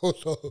 That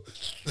goal,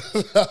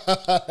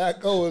 that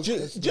goal was. do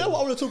you know what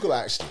I want to talk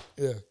about? Actually,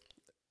 Yeah,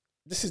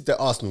 this is the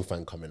Arsenal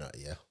fan coming out.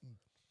 Yeah,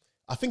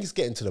 I think it's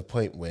getting to the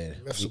point where,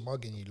 refs are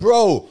mugging you,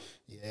 bro.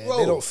 Yeah,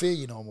 they don't fear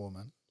you no more,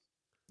 man.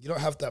 You don't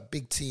have that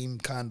big team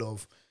kind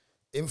of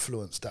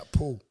influence, that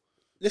pull.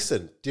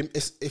 Listen,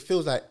 it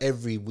feels like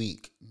every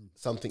week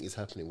something is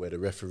happening where the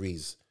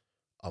referees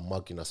are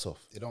mugging us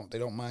off. They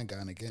don't mind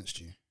going against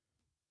you.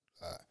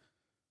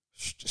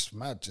 It's just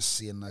mad just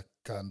seeing that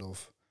kind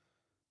of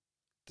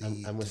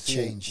And we're the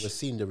seeing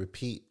change. the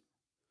repeat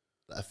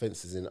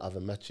offences in other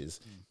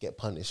matches get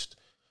punished.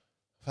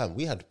 Fam,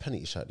 we had a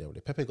penalty shot the other day.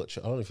 Pepe got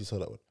tripped. I don't know if you saw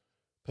that one.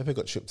 Pepe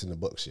got tripped in the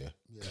box, yeah.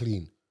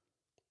 Clean.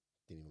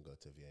 Didn't even go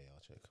to a VAR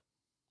check. Do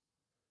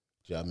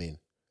you know what I mean?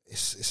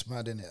 It's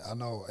mad, innit? I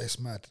know, it's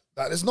mad.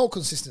 Like, there's no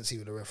consistency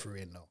with the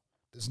refereeing, though.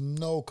 There's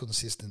no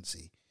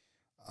consistency.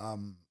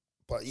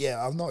 But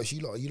yeah, I've noticed you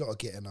lot are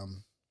getting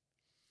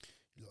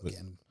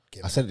getting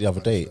I said it the other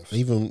day. refs.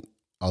 Even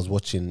I was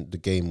watching the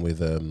game with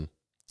who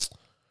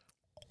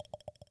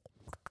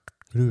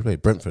did we play?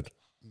 Brentford,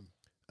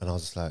 and I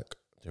was just like,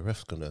 the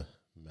ref's gonna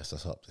mess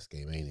us up this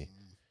game, ain't he?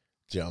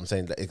 Do you know what I'm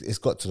saying? Like, it's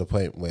got to the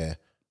point where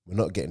we're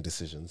not getting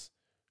decisions.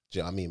 Do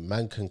you know what I mean?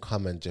 Man can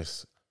come and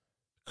just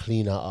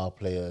clean out our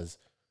players,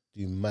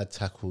 do mad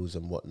tackles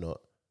and whatnot,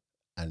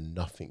 and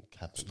nothing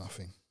happens. It's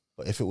nothing.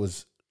 But if it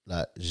was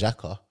like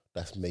Xhaka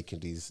that's making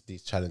these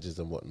challenges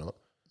and whatnot,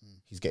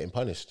 he's getting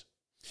punished.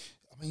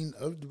 I mean,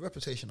 the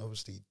reputation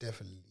obviously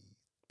definitely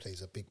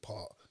plays a big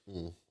part.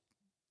 Mm.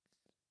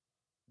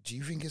 Do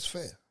you think it's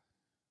fair?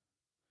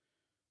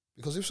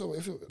 Because if so,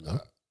 No.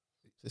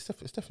 It's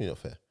definitely not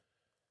fair.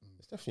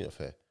 It's definitely not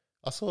fair.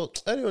 I saw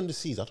earlier in the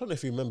season, I don't know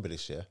if you remember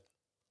this year.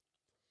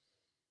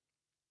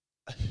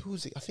 Who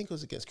was it? I think it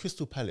was against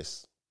Crystal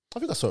Palace. I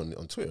think I saw it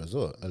on Twitter as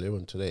well earlier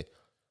on today.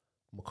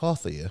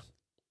 MacArthur, yeah,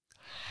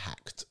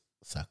 hacked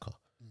Saka.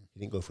 He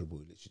didn't go for the ball,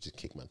 he literally just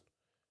kicked man.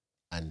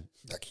 And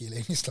that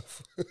Chiellini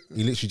stuff.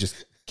 he literally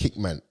just kicked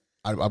man.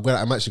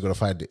 I'm actually gonna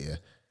find it here.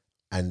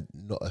 And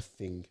not a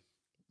thing.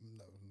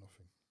 No,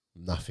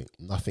 nothing.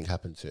 Nothing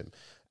happened to him.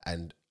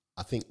 And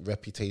I think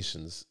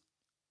reputations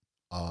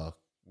are,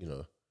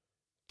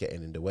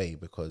 getting in the way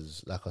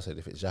because, like I said,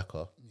 if it's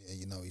Xhaka, Yeah,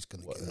 you know he's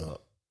gonna get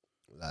whatnot,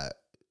 like,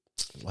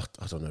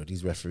 I don't know,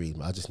 these referees,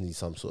 man, I just need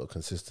some sort of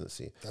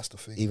consistency. That's the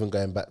thing. Even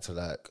going back to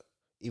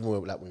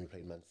when we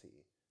played Man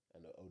City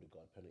and the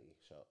Odegaard penalty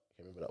shot.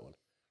 Can you remember that one?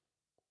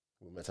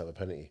 We were meant to have a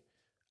penalty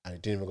and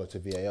it didn't even go to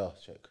VAR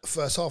check.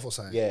 First half or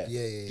something. Yeah.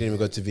 Yeah. Didn't even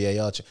go to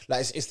VAR check.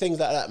 Like, it's things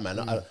like that, man.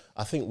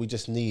 I think we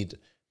just need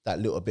that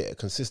little bit of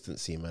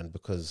consistency, man,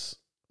 because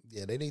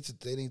Yeah, they need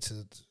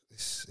to.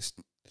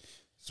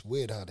 It's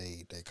weird how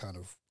they kind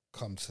of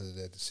come to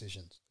their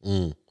decisions.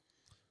 Mm.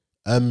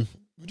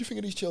 What do you think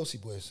of these Chelsea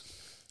boys?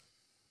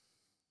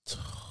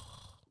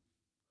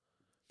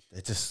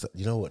 They're just,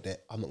 you know what?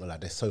 I'm not gonna lie,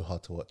 they're so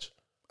hard to watch.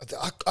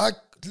 I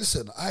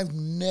listen. I've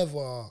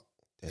never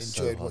They're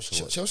so enjoyed hard watching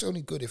to watch. Chelsea.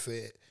 Only good if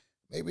it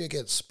maybe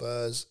against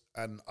Spurs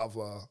and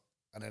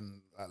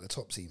then like the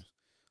top teams,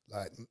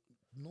 like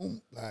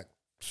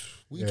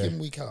week in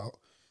week out.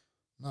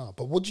 No,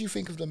 but what do you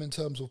think of them in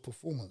terms of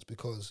performance?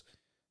 Because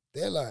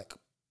they're like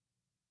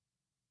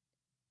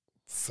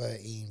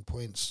 13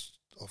 points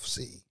off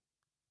City.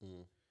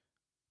 Mm.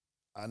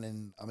 And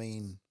then, I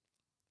mean,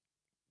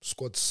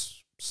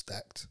 squad's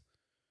stacked.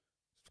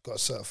 Got a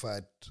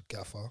certified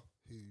gaffer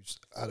who's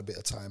had a bit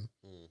of time.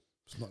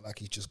 It's not like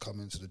he's just come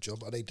into the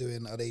job. Are they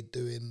doing, I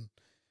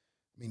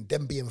mean,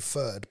 them being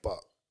third, but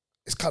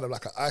it's kind of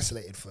like an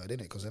isolated third,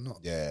 isn't it? Because they're not.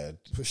 Yeah,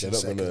 Pushing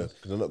they're not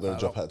second. gonna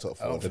drop out top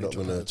I four. don't They're think not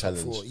they're gonna dropping out of top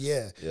challenge. four.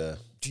 Yeah. Yeah.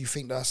 Do you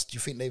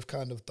think they've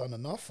kind of done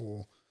enough,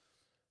 or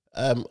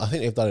I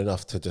think they've done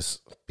enough to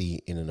just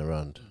be in and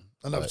around.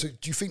 And so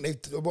do you think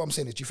what I'm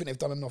saying is, do you think they've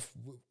done enough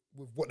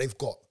with what they've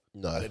got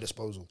at their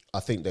disposal? I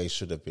think they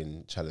should have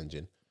been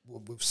challenging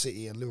with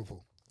City and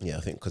Liverpool. Yeah,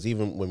 I think because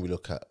even when we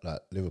look at like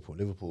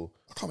Liverpool,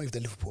 I can't believe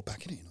they're Liverpool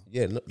back in it.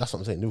 Yeah, no, that's what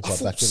I'm saying. Liverpool I are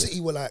thought back in City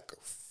it. were like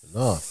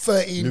No,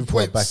 13 Liverpool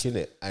points. are back in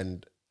it,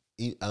 and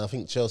I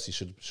think Chelsea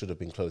should have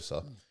been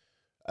closer.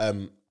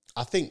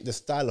 I think the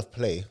style of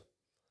play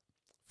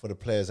for the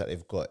players that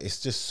they've got, it's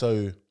just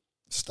so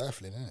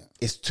stifling, isn't it?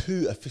 It's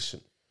too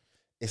efficient.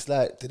 It's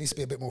like there needs to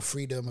be a bit more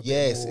freedom.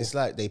 It's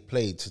like they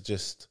played to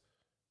just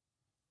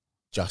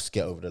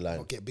get over the line,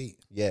 not get beat.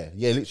 Yeah,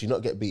 literally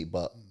not get beat,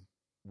 but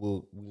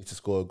we need to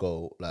score a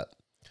goal. Like,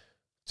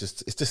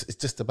 it's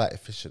just about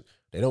efficient.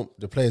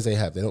 The players they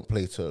have, they don't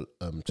play to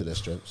their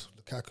strengths.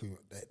 Lukaku,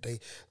 they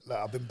like,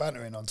 I've been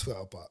bantering on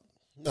Twitter, but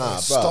they're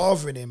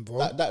starving him,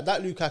 bro.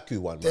 That Lukaku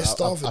one, they're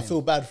starving I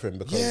feel bad for him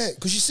because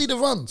because you see the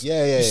runs.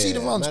 Yeah, you see the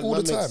runs all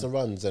the time. Makes the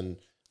runs, and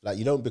like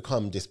you don't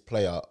become this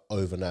player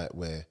overnight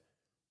where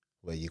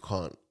you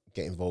can't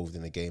get involved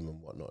in the game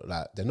and whatnot.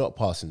 Like they're not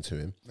passing to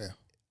him. Yeah,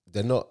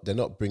 they're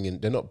not bringing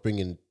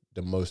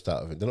the most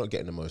out of him. They're not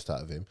getting the most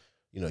out of him.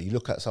 You know, you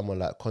look at someone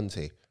like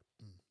Conte.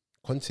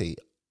 Conte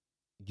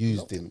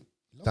used him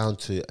down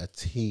to a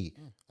T.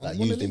 Like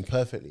used him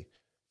perfectly.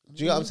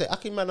 Do you get what I'm saying? I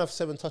can man have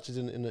 7 touches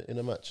in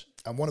a match.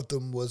 And one of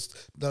them was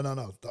no.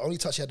 The only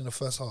touch he had in the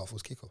first half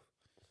was kickoff.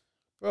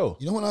 Bro,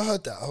 you know when I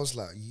heard that, I was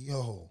like,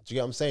 yo. Do you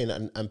get what I'm saying?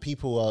 And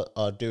people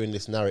are doing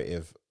this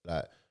narrative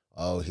like,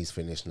 oh, he's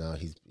finished now.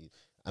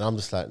 And I'm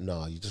just like,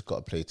 no, you just got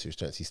to play to your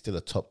strengths. He's still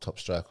a top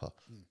striker.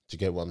 Do you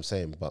get what I'm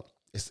saying? But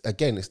it's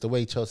the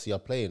way Chelsea are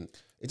playing.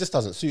 It just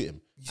doesn't suit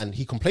him. And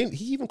he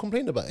even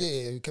complained about it.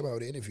 Yeah, he came out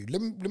with the interview.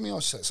 Let me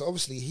ask you that. So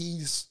obviously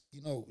he's,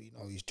 you know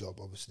his job,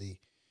 obviously,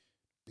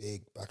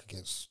 big back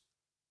against,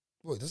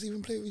 boy, does he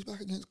even play with his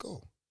back against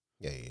goal?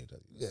 Yeah.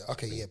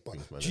 Okay, yeah.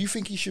 But do you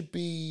think he should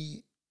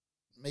be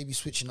maybe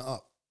switching it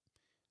up?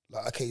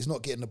 Like, okay, he's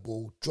not getting the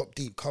ball, drop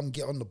deep, come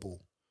get on the ball.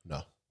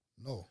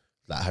 No.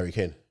 Like Harry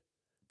Kane.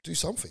 Do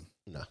something.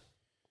 No.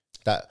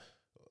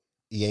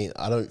 He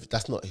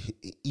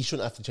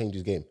shouldn't have to change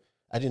his game.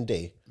 At the end of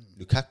the day,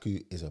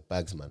 Lukaku is a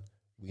bagsman.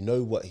 We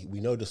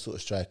know the sort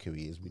of striker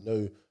he is. We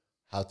know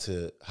how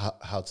to.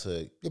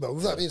 Yeah, but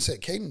with that being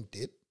said, Kane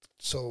did.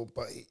 So,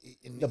 but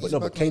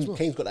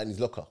Kane's got that in his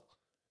locker.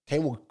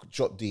 Kane will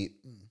drop deep.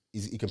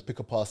 He can pick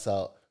a pass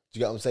out. Do you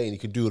get what I'm saying? He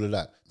can do all of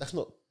that. That's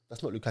not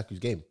Lukaku's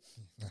game.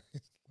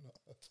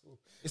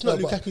 It's not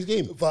Lukaku's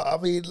game. But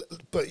I mean,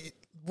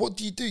 what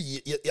do?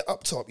 You're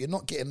up top. You're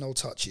not getting no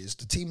touches.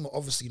 The team are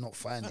obviously not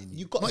finding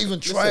you. Not even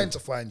trying to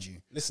find you.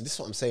 Listen, this is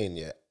what I'm saying.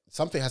 Yeah,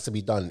 something has to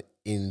be done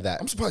in that.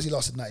 I'm surprised he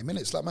lasted 90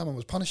 minutes. Like my man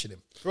was punishing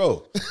him,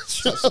 bro.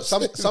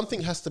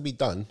 Something has to be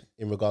done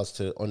in regards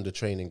to on the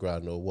training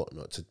ground or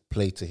whatnot to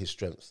play to his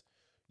strengths.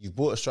 You've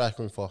bought a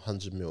striker in for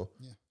 100 mil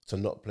to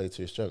not play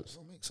to his strengths.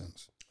 That makes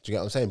sense. Do you get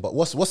what I'm saying? But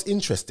what's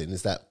interesting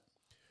is that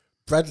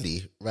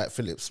Bradley Wright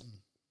Phillips,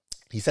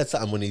 he said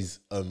something when he's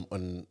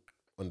on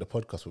the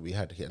podcast where we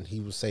had, and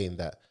he was saying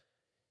that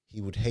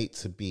he would hate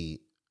to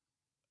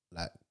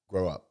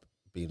grow up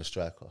being a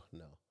striker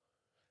now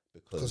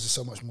because there's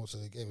so much more to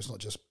the game. It's not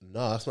just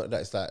it's not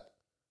that. It's that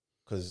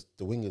because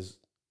the wingers.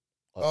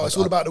 It's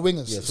all about the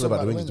wingers. Yeah, it's all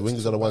about the wingers. The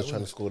wingers are the ones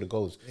trying to score the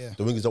goals. Yeah.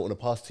 The wingers don't want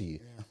to pass to you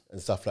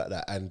and stuff like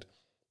that. And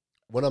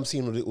when I'm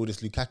seeing all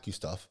this Lukaku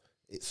stuff,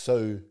 it's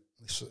so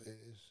it's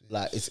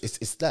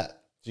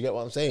that. Do you get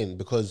what I'm saying?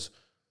 Because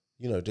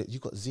you got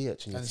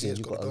Ziyech and your team,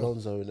 you got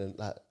Alonso, and then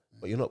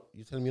but you're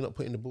telling me you're not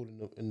putting the ball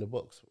in the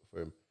box for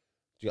him. Do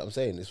you get what I'm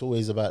saying? It's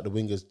always about the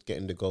wingers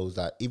getting the goals.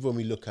 Like even when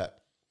we look at,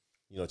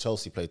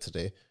 Chelsea played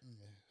today.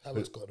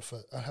 Havertz got the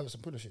first. Havertz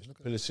and Pulisic. Look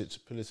at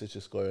Pulisic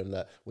is scoring.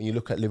 Like when you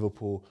look at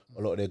Liverpool,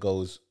 a lot of their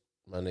goals,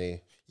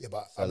 Mane. Yeah,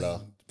 but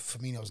Salah.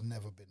 Firmino's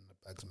never been the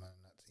bagsman.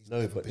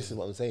 No, but this is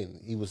what I'm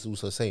saying. He was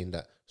also saying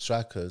that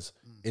strikers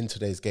in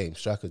today's game,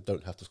 strikers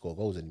don't have to score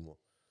goals anymore.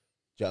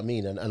 Do you know what I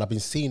mean? And I've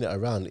been seeing it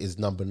around. Is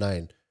number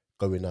 9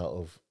 going out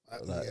of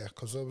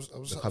because I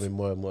was becoming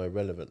more and more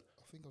irrelevant.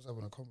 I think I was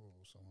having a convo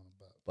with someone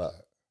about. But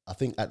I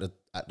think at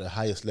the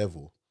highest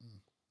level,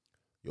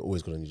 you're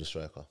always going to need a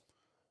striker.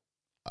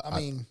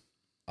 I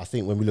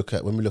think when we look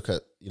at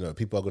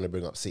people are going to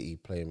bring up City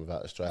playing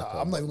without a striker.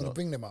 I'm not even going to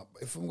bring them up.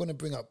 If I'm going to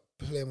bring up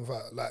playing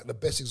without, like the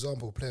best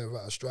example of playing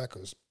without a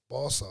striker is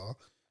Barca,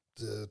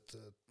 the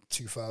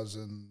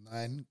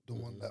 2009, the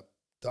one that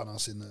done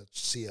us in the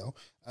CL,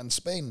 and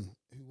Spain,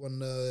 who won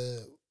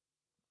the.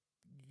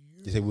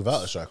 You say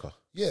without a striker?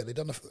 Yeah, they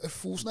done a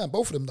false 9.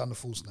 Both of them done the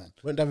false 9.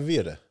 Weren't David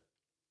Villa there?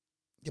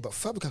 Yeah, but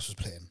Fabregas was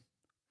playing.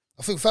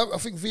 I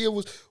think Villa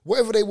was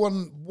whatever they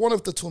won one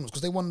of the tournaments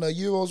because they won the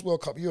Euros,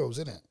 World Cup Euros,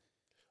 innit?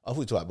 I thought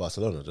you talked about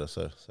Barcelona, though.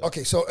 So.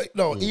 Okay, so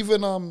no,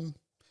 even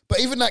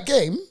even that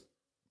game,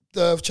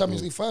 the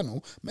Champions League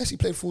final, Messi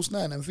played false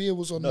 9 and Villa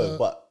was on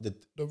but the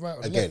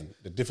right. Again,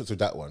 the difference with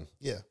that one,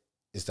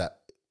 is that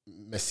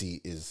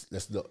Messi is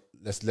let's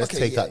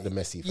take out the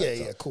Messi factor.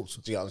 Yeah, cool.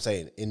 Do you know what I'm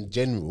saying? In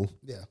general,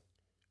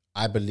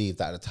 I believe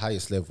that at the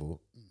highest level,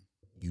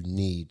 you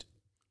need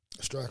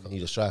striker. You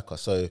need a striker.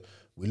 So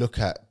we look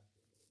at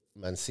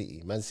Man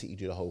City. Man City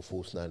do the whole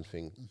false nine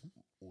thing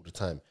all the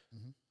time.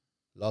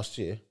 Last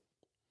year,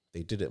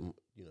 they did it,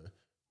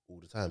 all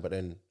the time. But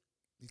then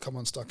He come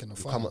unstuck in the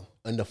come final.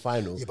 in the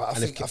final. Yeah, but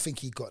I think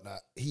he got that.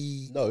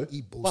 He balls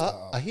but that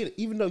out. I hear it,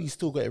 even though you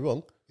still got it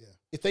wrong. Yeah.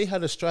 If they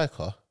had a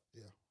striker,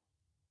 Yeah.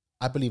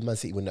 I believe Man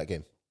City win that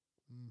game.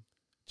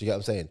 Do you get what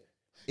I'm saying?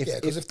 If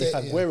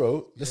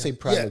Aguero, let's say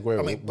Prime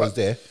Aguero was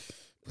there,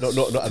 not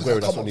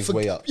Aguero, that's on his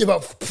way up. Yeah,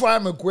 but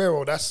Prime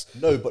Aguero, that's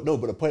But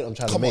the point I'm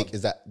trying to make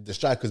is that the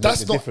strikers make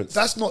the difference.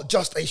 That's not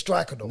just a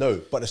striker, though. No,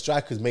 but the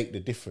strikers make the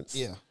difference.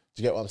 Yeah. Do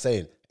you get what I'm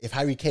saying? If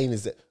Harry Kane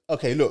is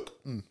okay, look,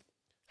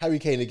 Harry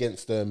Kane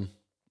against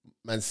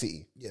Man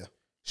City,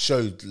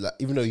 showed, like,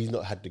 even though he's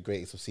not had the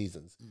greatest of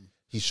seasons,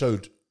 he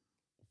showed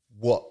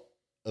what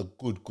a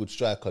good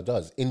striker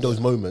does. In those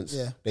moments,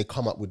 they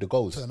come up with the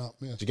goals. Turn up,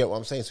 yeah. Do you get what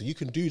I'm saying? So you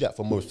can do that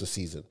for most of the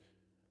season.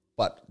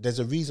 But there's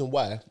a reason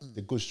why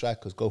the good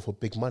strikers go for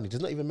big money.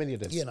 There's not even many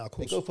of them. Yeah, no, of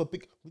course. They go for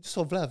big. We just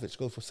saw Vlahovic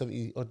go for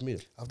 70 odd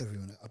million. I'll be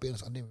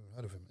honest, I never even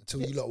heard of him until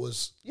you lot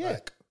was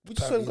like. We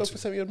just saw him go for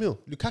 70 odd mil.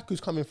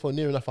 Lukaku's coming for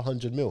near enough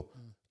 100 mil.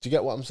 Do you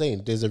get what I'm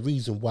saying? There's a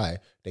reason why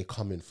they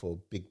come in for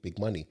big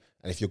money.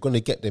 And if you're going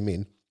to get them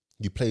in,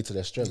 you play to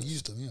their strengths. You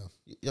use them,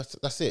 yeah.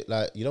 That's it.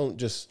 Like, you don't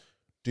just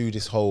do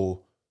this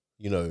whole,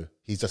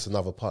 he's just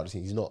another part of the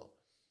team. He's not.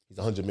 He's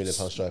a £100 million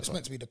striker. It's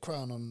meant to be the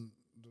crown on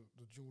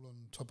the jewel on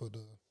top of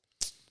the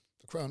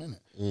crown, isn't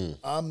it?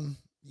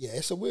 Yeah,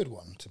 it's a weird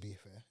one, to be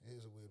fair. It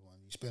is a weird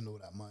one. You spend all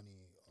that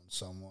money on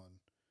someone.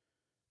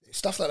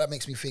 Stuff like that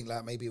makes me think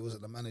like maybe it was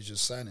at the manager's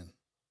signing.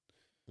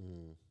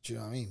 Do you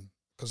know what I mean?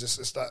 Because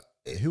it's that.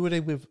 Who were they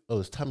with? Oh, it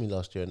was Tammy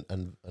last year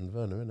and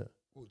Werner, innit?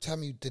 Well,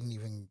 Tammy didn't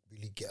even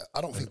really get.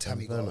 I don't think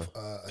Tammy got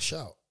a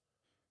shout.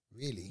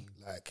 Really,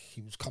 like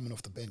he was coming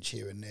off the bench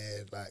here and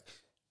there. Like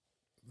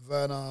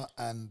Werner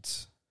and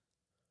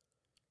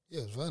it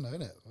was Werner,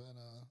 innit?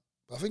 Werner,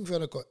 but I think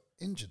Werner got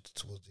injured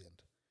towards the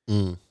end.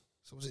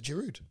 So was it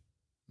Giroud?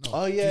 No.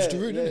 Oh yeah, it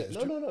was Giroud,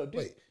 innit? No.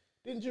 Wait,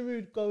 didn't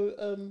Giroud go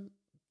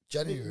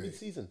January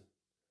mid-season?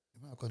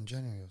 It might have gone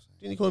January or something.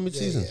 Didn't he go in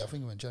mid-season? Yeah, I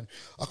think it went January.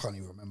 I can't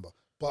even remember.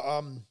 But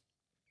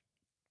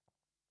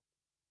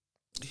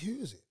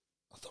who is it?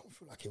 I don't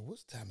feel like it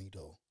was Tammy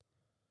though.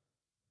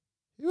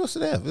 Who else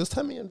did they have? It was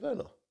Tammy and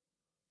Werner.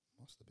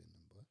 Must have been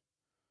them, boy.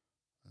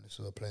 Unless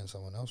they were playing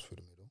someone else through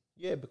the middle.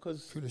 Yeah,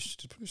 because Pulis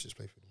just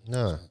played through the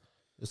middle. nah,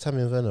 it was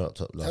Tammy and Werner up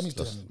top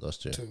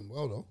last year. Doing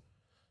well though.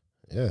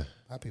 Yeah,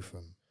 happy for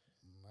him.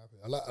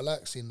 I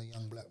like seeing the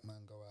young black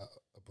man go out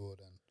abroad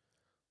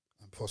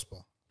and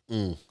prosper.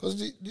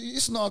 Because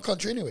it's not our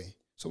country anyway,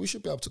 so we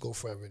should be able to go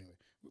forever anyway.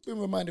 We've been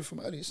reminded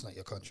from early, it's not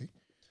your country.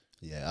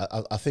 Yeah,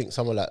 I think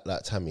someone like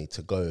Tammy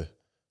to go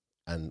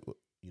and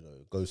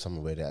go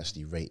somewhere where they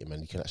actually rate him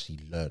and you can actually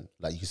learn.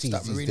 Like you can see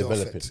he's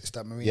developing. It's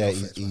that Mourinho yeah,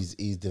 effect,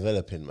 he's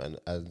developing, man,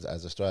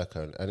 as a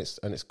striker, and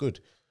it's good.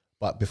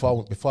 But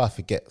before I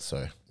forget,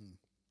 sorry,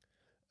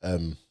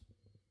 ain't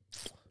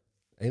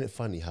it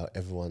funny how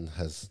everyone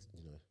has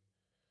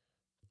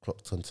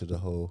clocked onto the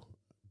whole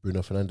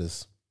Bruno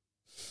Fernandes?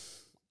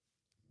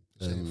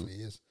 For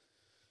years,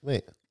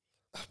 mate.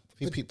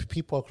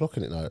 People are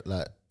clocking it now.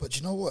 Like, but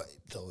you know what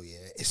though?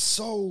 Yeah, it's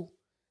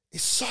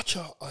such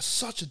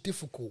a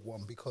difficult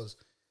one because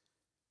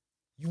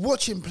you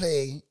watch him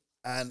play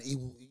and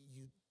he'll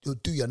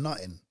do your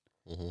nothing.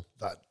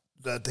 Like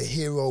the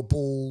hero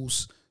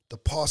balls, the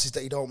passes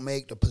that he don't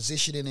make, the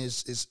positioning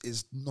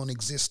is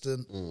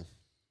non-existent.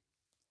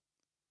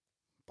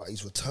 But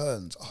his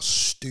returns are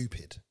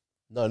stupid.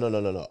 No.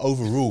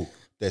 Overall,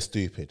 they're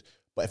stupid.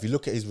 But if you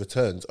look at his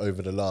returns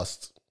over the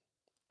last,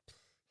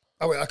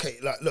 okay.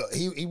 Like, look,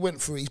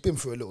 he's been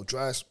through a little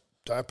dry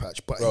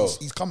patch, but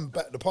he's coming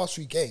back. The past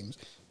 2-3 games,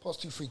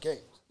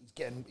 he's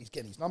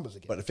getting his numbers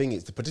again. But the thing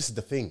is, this is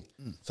the thing.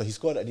 So he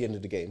scored at the end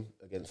of the game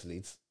against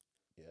Leeds.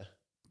 Yeah.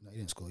 No, he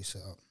didn't score. He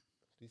set up.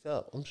 He set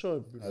up. I'm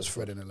sure. That was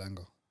Fred and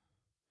Elanga.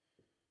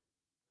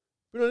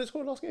 Bruno didn't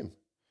score last game.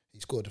 He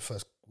scored one of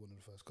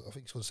the first goals. I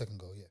think he scored the second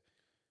goal. Yeah.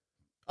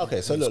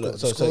 Okay, so look.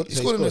 He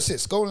scored an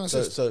assist. Goal and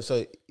assist.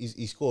 So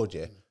he scored.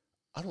 Yeah.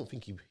 I don't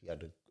think he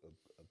had a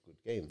good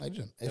game. No, he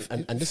didn't.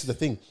 And this is the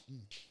thing.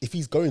 If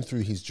he's going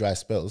through his dry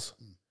spells,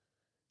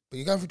 but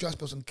you're going through dry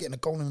spells and getting a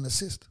goal and an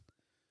assist.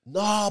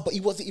 Nah, but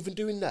he wasn't even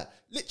doing that.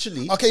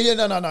 Literally. Okay, yeah,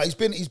 no. He's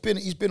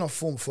been off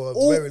form for a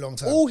very long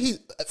time.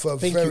 For a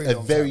very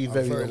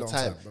long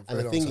time. And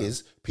the thing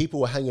is, people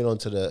were hanging on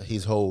to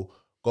his whole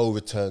goal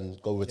return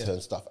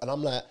stuff, and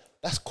I'm like,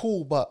 that's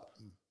cool, but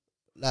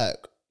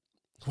like,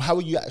 how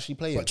are you actually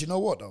playing? But do you know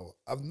what though?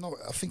 I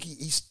think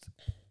he's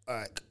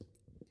like,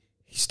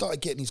 he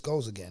started getting his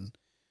goals again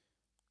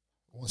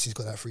once he's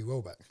got that free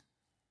roll back,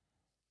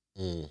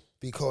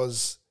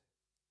 because.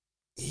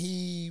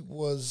 He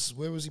was,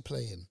 where was he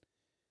playing?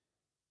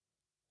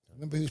 I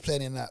remember he was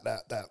playing in that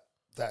that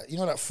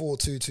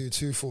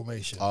 4-2-2-2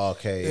 formation. Oh,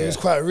 okay, It was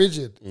quite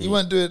rigid. He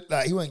wasn't doing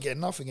that. He wasn't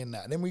getting nothing in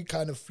that. And then we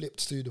kind of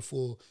flipped to the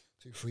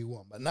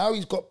 4-2-3-1. But now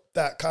he's got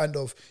that kind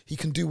of, he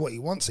can do what he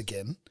wants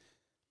again.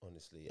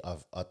 Honestly, I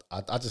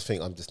just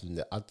think I'm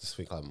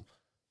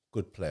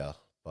good player,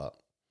 but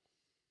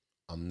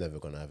I'm never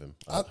gonna have him.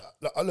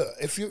 Look,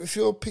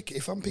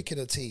 if I'm picking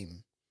a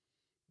team,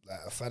 like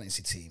a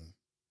fantasy team,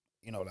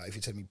 you know, like if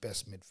you tell me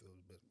best midfield,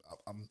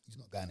 he's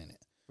not going in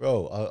it,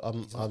 bro.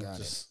 I'm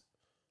just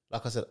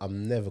like I said,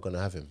 I'm never gonna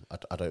have him.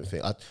 I don't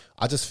think.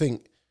 I just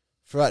think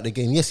throughout the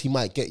game, yes, he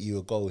might get you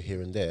a goal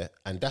here and there,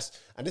 and that's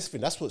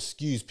what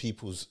skews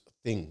people's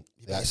thing.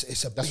 Yeah, like,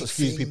 it's a that's big what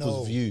skews thing,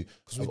 people's view.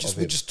 Because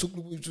we're just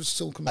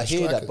talking about I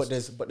hear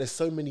strikers. that, but there's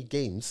so many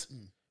games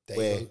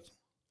where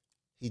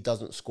he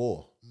doesn't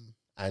score,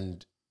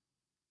 and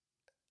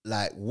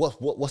like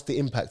what's the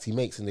impact he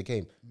makes in the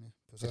game,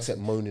 except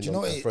moaning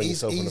and throwing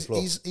himself on the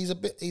floor.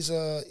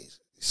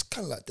 He's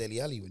kind of like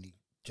Dele Alli when he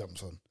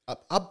jumps on.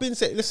 I've been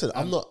saying, listen,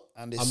 I'm not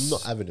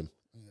having him.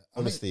 Yeah,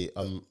 Honestly,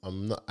 I'm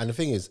not. And the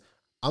thing is,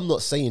 I'm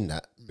not saying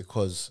that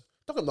because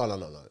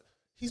no.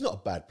 He's not a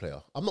bad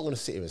player. I'm not going to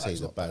sit here and say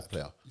he's a bad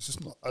player. He's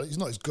just not. He's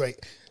not as great.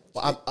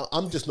 But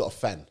I'm just not a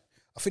fan.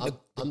 I think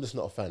I'm just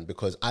not a fan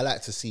because I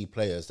like to see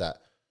players that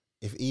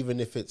even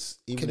if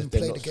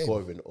they're not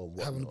scoring or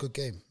what, having a good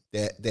game,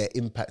 they're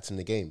impacting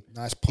the game.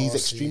 Nice He's passing.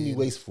 extremely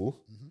wasteful,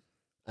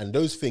 and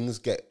those things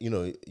get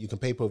you can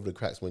paper over the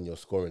cracks when you're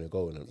scoring a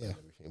goal and everything.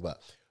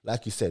 But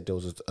like you said, there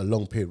was a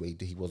long period where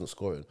he wasn't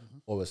scoring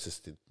or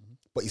assisting,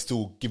 but he's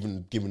still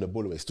giving the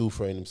ball away, still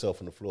throwing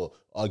himself on the floor,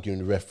 arguing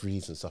the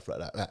referees and stuff like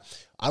that. Like,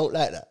 I don't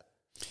like that.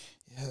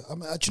 Yeah, I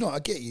mean, do you know, I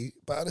get you,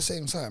 but at the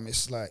same time,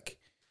 it's like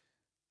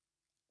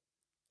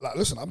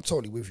listen, I'm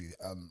totally with you.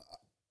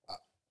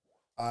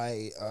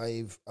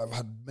 I've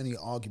had many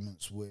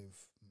arguments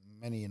with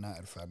many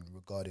United fans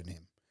regarding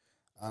him,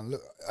 and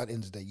look, at the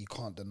end of the day, you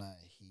can't deny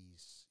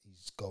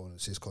his goal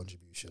and his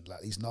contribution.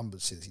 Like these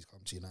numbers since he's come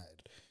to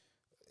United,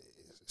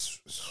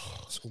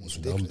 it's almost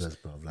ridiculous, numbers,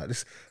 bro. Like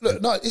this.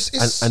 Look, no,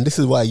 it's and this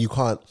is why you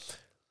can't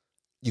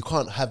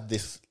have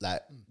this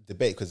like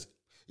debate because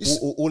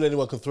all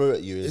anyone can throw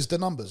at you is the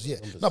numbers. Yeah,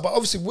 no, but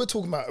obviously we're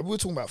talking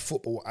about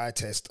football eye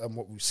test and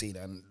what we've seen.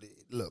 And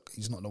look,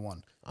 he's not the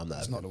one.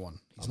 He's not the one.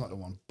 He's not the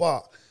one.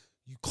 But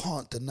you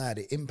can't deny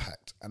the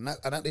impact. And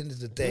at the end of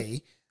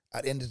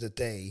the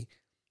day,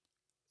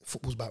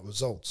 football's about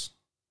results.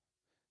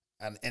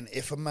 And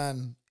if a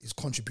man is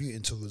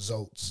contributing to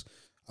results,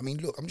 I mean,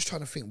 look, I'm just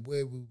trying to think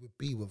where we would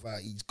be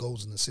without his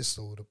goals and assists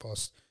over the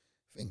past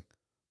thing.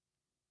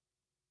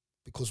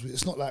 Because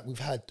it's not like we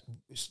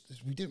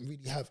didn't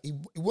really have. It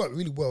worked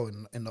really well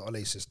in the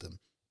Ole system.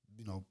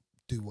 You know,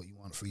 do what you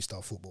want,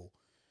 freestyle football.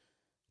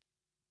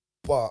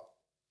 But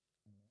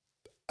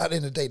at the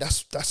end of the day,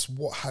 that's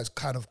what has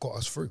kind of got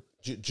us through.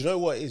 Do you know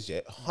what it is?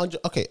 Yeah,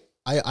 100. Okay,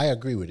 I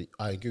agree with it.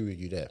 I agree with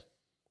you there.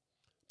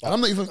 And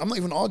I'm not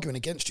even arguing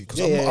against you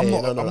because I'm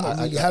not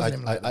really having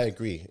him. I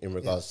agree in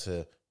regards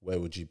to where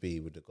would you be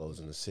with the goals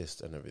and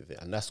assists and everything,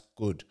 and that's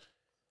good.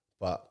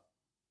 But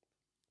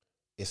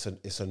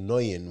it's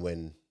annoying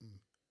when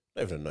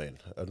not even annoying.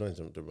 Annoying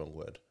is the wrong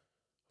word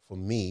for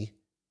me.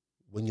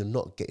 When you're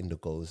not getting the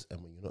goals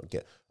and when you're not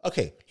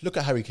look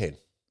at Harry Kane.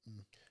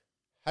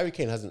 Harry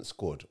Kane hasn't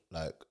scored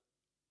like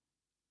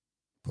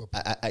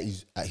at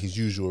his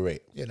usual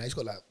rate. Yeah, now he's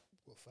got like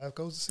 5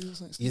 goals this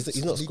season.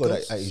 He's not scored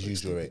at his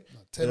usual rate.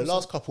 In the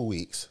last couple of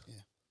weeks,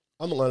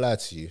 I'm not gonna lie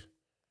to you,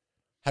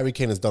 Harry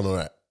Kane has done all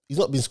right. He's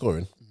not been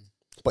scoring,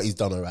 but he's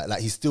done all right.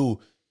 Like he's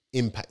still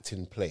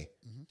impacting play.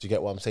 Do you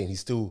get what I'm saying?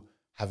 He's still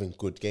having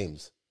good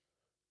games.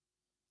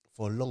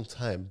 For a long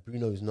time,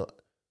 Bruno is not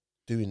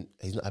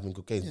having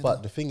good games.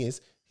 But the thing is,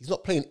 he's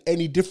not playing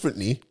any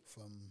differently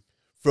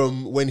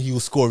from when he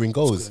was scoring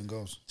goals.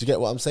 Do you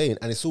get what I'm saying?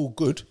 And it's all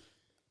good.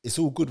 It's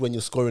all good when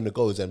you're scoring the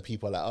goals and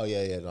people are like, oh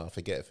yeah, no,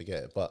 forget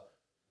it. But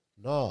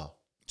nah.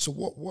 So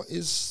what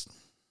is?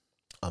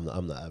 I'm not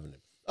having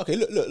him. Okay,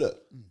 look.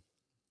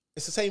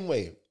 It's the same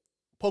way.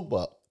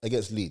 Pogba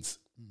against Leeds.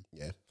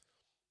 Yeah.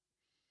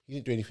 He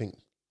didn't do anything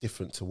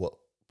different to what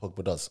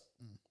Pogba does.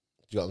 Do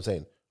you know what I'm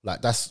saying?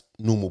 Like that's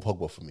normal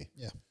Pogba for me.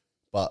 Yeah.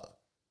 But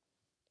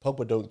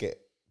Pogba don't get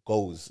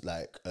goals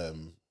like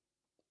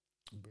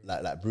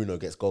Bruno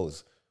gets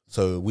goals.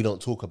 So we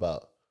don't talk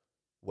about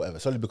whatever.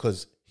 It's only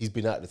because he's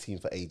been out of the team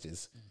for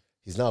ages.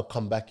 He's now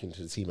come back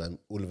into the team and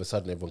all of a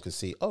sudden everyone can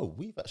see, oh,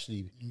 we've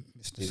actually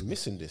been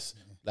missing this.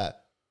 Like,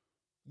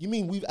 you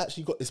mean we've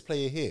actually got this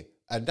player here?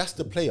 And that's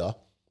the player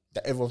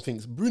that everyone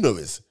thinks Bruno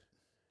is.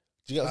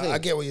 Do you get what I'm saying? I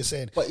get what you're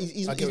saying. But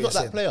he's not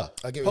that player.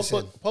 I get what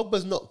you're saying.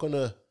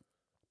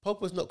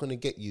 Pogba's not gonna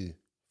get you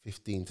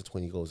 15 to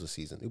 20 goals a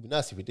season. It'd be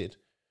nice if he did.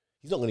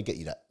 He's not gonna get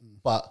you that.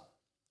 But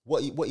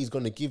what he's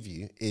gonna give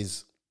you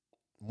is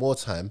more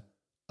time,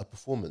 a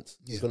performance.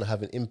 He's gonna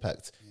have an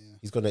impact.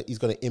 He's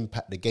gonna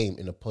impact the game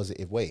in a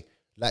positive way,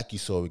 like you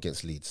saw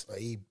against Leeds. But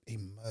he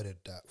murdered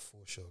that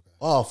Forshaw guy.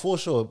 Oh,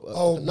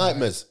 Forshaw,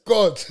 nightmares.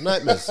 God,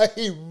 nightmares.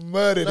 He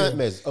murdered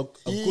nightmares. him.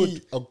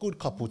 A good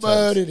couple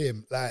times. Murdered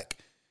him. Like,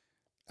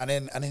 and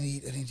then he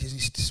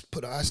just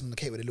put the ice on the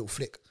cake with a little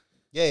flick.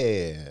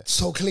 Yeah.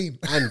 So clean.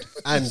 And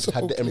So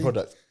had the clean. end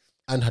product.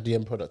 And had the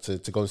end product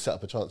to go and set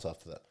up a chance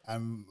after that.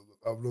 And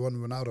the one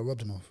Ronaldo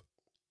rubbed him off.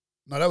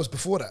 No, that was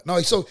before that.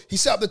 No, so he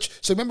set up the.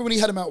 So remember when he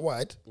had him out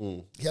wide?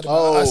 He had him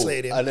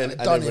isolated him, and then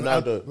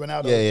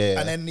Ronaldo, yeah,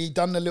 and then he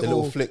done the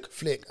little flick.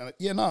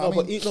 Yeah, no,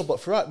 but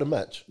throughout the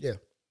match, yeah,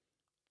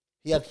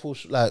 he had full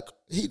Paul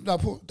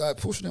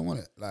didn't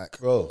want it. Like,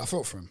 bro, I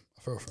felt for him.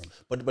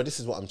 But this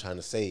is what I'm trying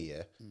to say.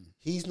 Yeah,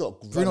 he's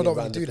not. Bruno don't really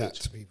around do the that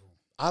pitch. to people.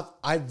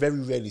 I very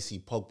rarely see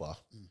Pogba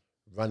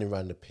running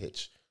around the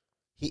pitch,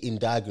 hitting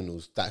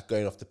diagonals, that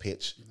going off the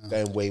pitch,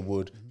 going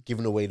wayward,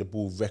 giving away the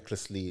ball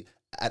recklessly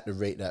at the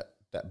rate that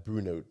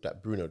Bruno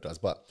does.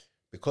 But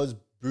because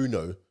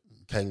Bruno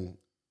can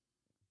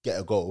get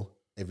a goal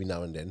every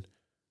now and then,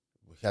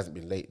 he hasn't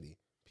been lately.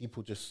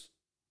 People just,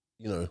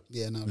 no,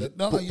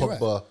 put you're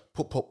Pogba, right.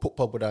 put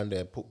Pogba down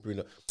there, put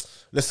Bruno.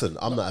 Listen,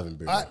 I'm not having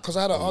Bruno Because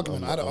I had an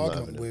argument. I had an I'm not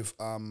argument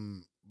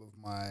having with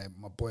my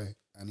boy,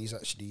 and he's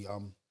actually my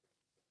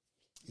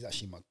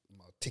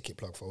ticket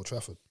plug for Old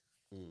Trafford.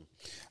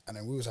 And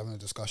then we was having a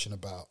discussion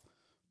about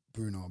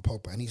Bruno and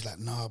Pogba, and he's like,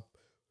 "Nah,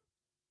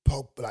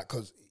 Pogba, like,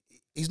 because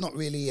he's not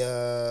really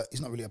a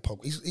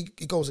Pogba.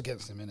 He goes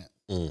against him, innit?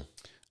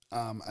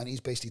 And he's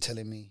basically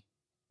telling me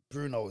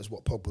Bruno is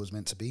what Pogba was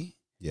meant to be.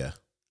 Yeah,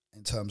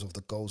 in terms of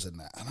the goals and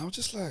that. And I was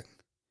just like,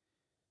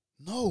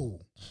 no,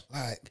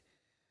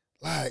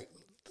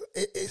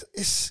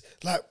 it's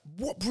like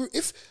what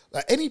if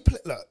like any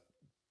like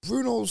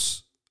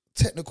Bruno's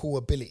technical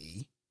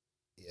ability,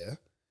 yeah,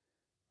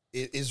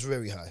 is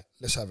very high.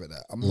 Let's have it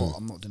that. I'm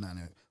not denying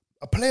it.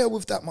 A player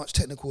with that much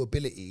technical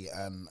ability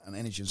and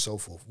energy and so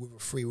forth with a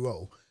free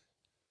role,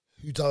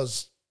 who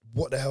does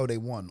what the hell they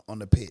want on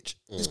the pitch,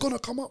 is gonna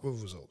come up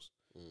with results.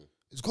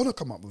 It's gonna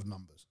come up with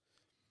numbers.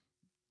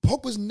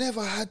 Pogba's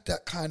never had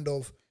that kind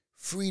of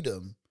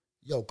freedom.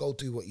 Yo, go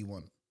do what you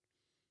want.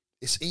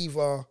 It's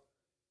either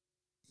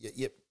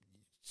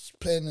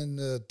playing in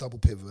the double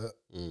pivot,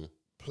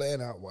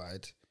 playing out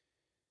wide,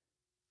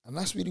 and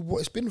that's really what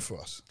it's been for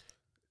us.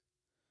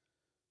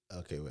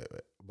 Okay, wait.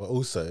 But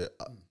also,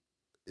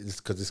 it's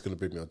because this is going to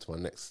bring me on to my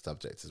next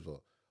subject as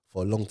well.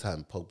 For a long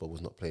time, Pogba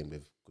was not playing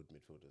with good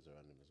midfielders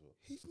around him as well.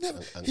 He's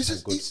never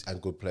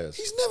and good players.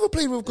 He's never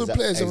played with good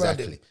players around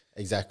him.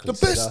 Exactly.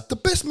 The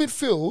best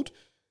midfield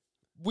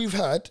we've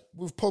had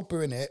with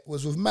Pogba in it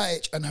was with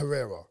Matic and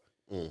Herrera,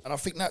 and I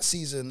think that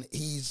season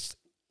his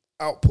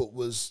output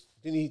was.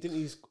 Didn't he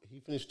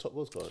finish top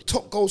goal scorer?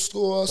 Top goal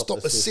scorer, top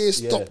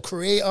assist, top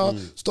creator,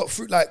 top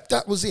fruit. Like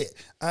that was it.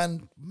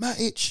 And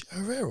Matic,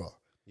 Herrera.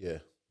 Yeah.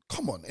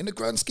 Come on, in the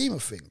grand scheme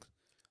of things.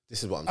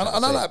 This is what I'm trying to say.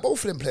 And I like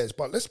both of them players,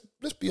 but let's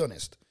be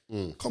honest.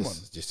 Come on.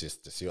 Just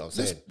see what I'm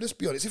saying. Let's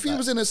be honest. If he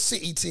was in a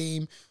City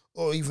team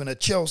or even a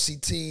Chelsea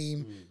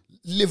team,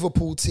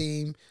 Liverpool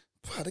team,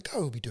 the guy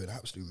would be doing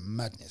absolute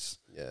madness.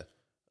 Yeah.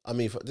 I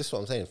mean, this is what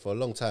I'm saying. For a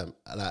long time,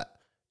 like,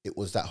 it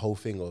was that whole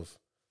thing of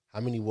how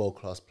many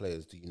world-class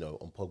players do you know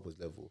on Pogba's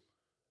level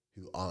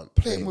who aren't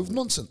playing with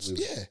nonsense?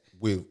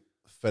 With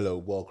fellow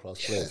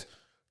world-class players.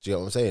 Do you know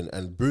what I'm saying?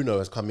 And Bruno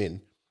has come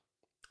in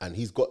and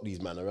he's got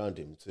these men around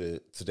him to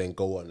then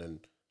go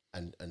on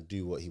and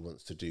do what he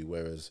wants to do.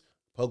 Whereas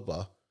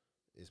Pogba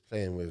is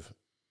playing with,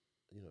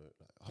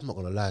 I'm not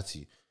going to lie to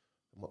you.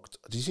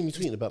 Did you see me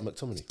tweeting about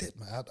McTominay? He did,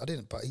 man. I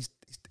didn't, but he's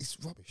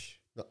rubbish.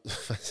 No.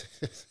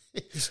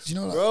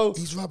 Bro,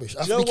 he's rubbish.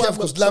 I have to be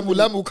careful because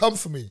Lam will come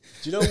for me.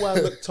 Do you know why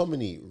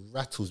McTominay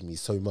rattles me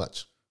so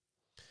much?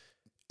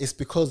 It's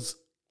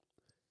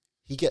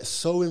he gets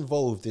so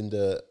involved in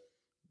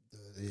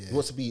he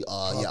wants to be,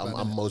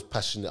 I'm most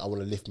passionate, I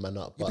want to lift man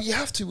up. But you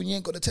have to when you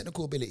ain't got the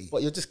technical ability.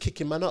 But you're just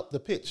kicking man up the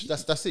pitch.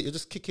 That's it. You're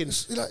just kicking.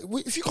 Like,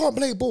 if you can't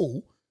play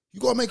ball, you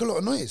got to make a lot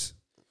of noise.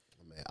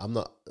 Man, I'm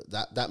not,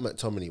 that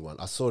McTominay one,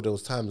 I saw there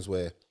was times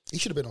where he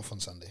should have been off on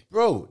Sunday.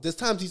 Bro, there's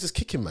times he's just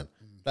kicking, man.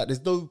 Like,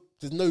 there's no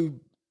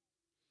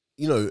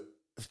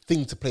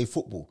thing to play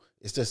football.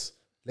 It's just,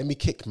 let me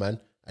kick, man.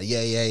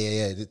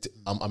 Yeah.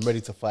 I'm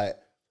ready to fight.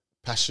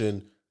 Passion.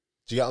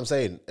 Do you get what I'm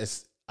saying?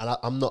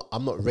 I'm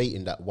not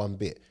rating that one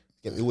bit.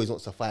 He always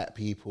wants to fight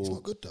people. It's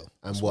not good though.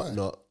 And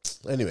whatnot.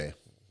 Right. Anyway,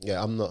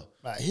 yeah, I'm not.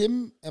 Like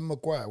him and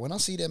Maguire, when I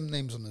see them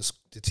names on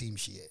the team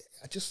sheet,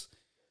 it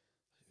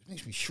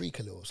makes me shriek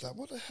a little. It's like,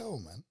 what the hell,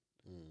 man?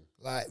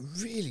 Like,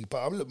 really?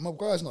 But look,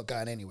 Maguire's not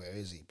going anywhere,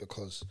 is he?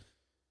 Because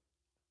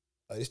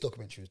this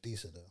documentary was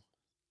decent, though.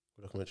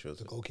 What documentary was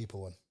the it? Goalkeeper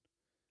one.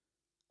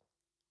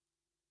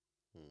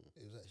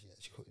 It was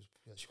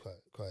actually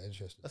quite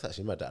interesting. That's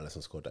actually mad that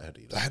Alisson scored that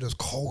header. The header was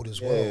cold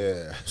as well.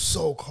 Yeah.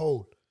 So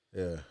cold.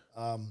 Yeah.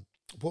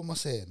 What am I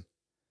saying?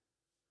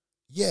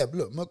 Yeah,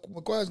 look,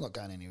 Maguire's not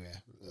going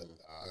anywhere.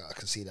 I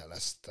can see that.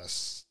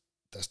 That's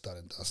done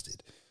and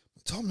dusted.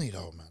 McTominay,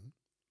 though, man.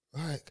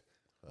 Like,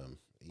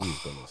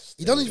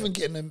 he doesn't even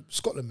get in the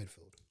Scotland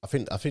midfield.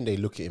 I think they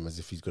look at him as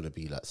if he's going to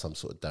be like some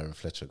sort of Darren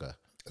Fletcher guy.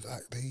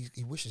 Like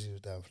he wishes he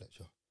was Darren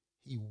Fletcher.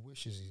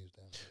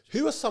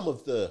 Who are some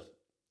of the,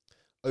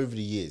 over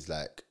the years,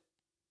 like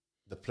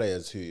the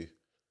players who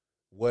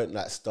weren't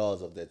like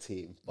stars of their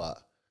team,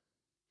 but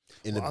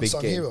in a big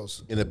game,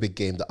 heroes. In a big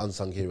game, the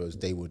unsung heroes,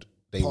 they would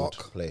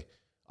play.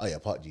 Oh yeah,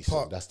 Park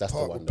Ji-sung. That's Park the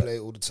one. Would play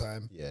all the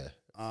time. Yeah.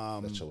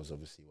 Fletcher was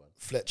obviously one.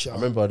 Fletcher. I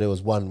remember there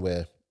was one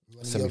where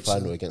When he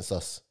semi-final helped, against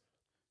us.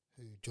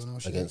 who, John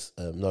O'Shea? Against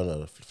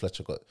no,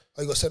 Fletcher got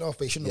Oh, he got sent off,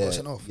 but he shouldn't have got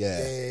sent off. yeah.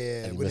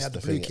 Yeah. And he When he missed had the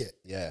the blue thing. kit.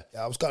 Yeah.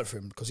 Yeah, I was glad for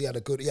him because he had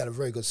a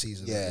very good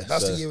season. Yeah,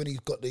 That's so- the year when he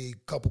got the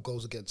couple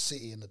goals against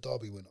City in the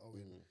derby win.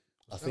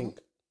 I think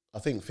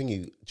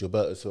thingy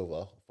Gilberto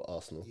Silva for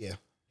Arsenal. Yeah,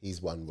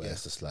 He's one where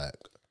it's just like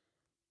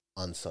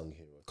unsung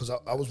hero. because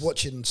I was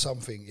watching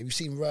something. Have you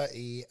seen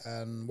Ratty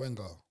and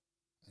Wenger?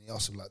 And he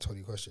asked him like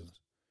 20 questions.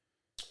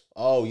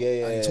 Oh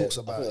yeah. And he talks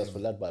I about think that's him. for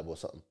Lad Bible or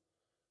something.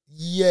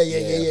 Yeah. I think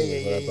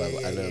it's for Lad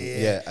Bible.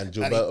 And And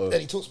Gilberto.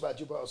 he talks about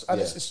Gilberto. And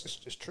Yeah.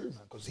 it's true, man,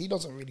 because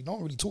no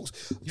one really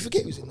talks. You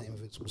forget who's in the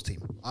Invincibles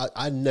team.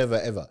 I never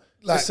ever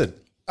Like, listen.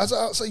 As an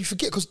outsider, you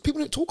forget because people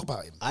don't talk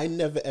about him. I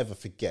never ever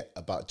forget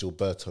about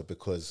Gilberto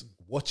because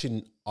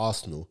watching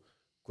Arsenal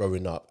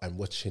growing up and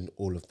watching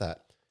all of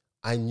that,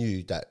 I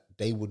knew that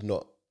they would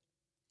not.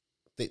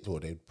 They'd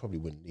probably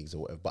win leagues or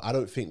whatever, but I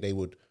don't think they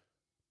would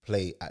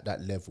play at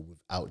that level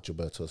without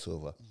Gilberto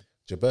Silva.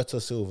 Gilberto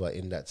Silva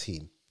in that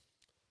team,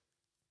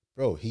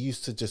 bro, he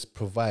used to just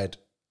provide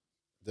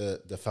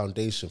the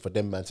foundation for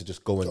them man to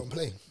just go and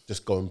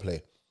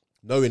play,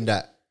 knowing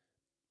that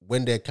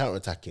when they're counter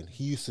attacking,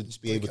 he used to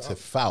just be able to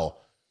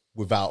foul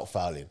without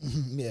fouling.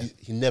 Yeah.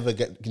 He never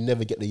get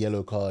the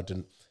yellow card,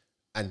 and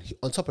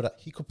on top of that,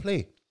 he could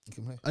play.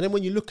 And then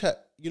when you look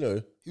at, He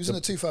was in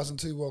the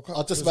 2002 World Cup. I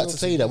was just about to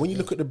say that when you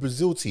look at the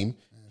Brazil team,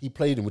 he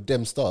played in with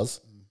them stars.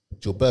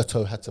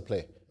 Gilberto had to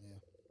play.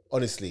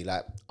 Honestly,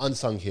 like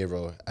unsung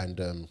hero, and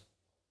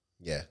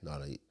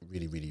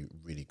really, really,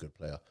 really good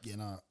player. Yeah,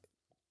 no,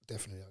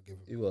 definitely, I'll give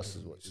him. Who else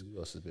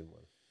has been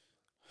one?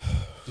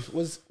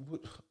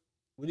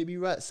 Would it be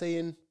right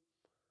saying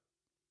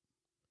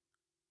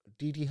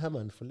Didi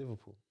Hamann for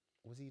Liverpool?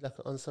 Was he like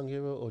an unsung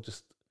hero or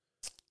just?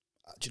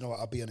 Do you know what?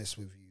 I'll be honest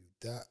with you.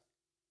 That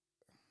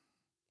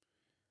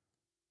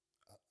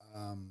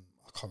I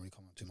can't really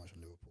comment too much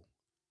on Liverpool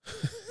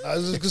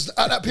because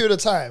at that period of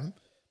time,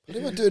 they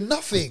weren't doing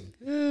nothing.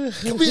 You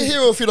can be a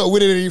hero if you're not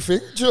winning anything.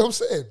 Do you know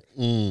what I'm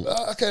saying?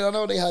 Okay, I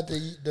know they had the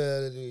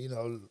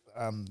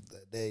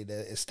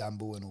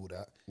Istanbul and all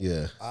that.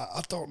 Yeah,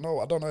 I don't know.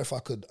 I don't know if I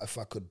could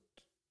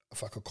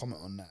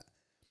comment on that.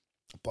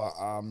 But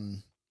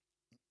I'm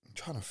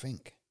trying to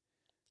think.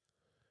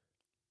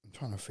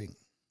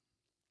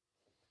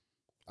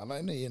 I know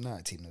in the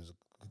United team there's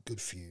a good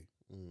few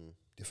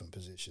different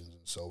positions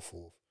and so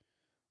forth.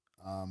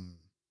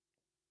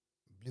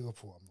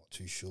 Liverpool, I'm not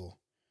too sure.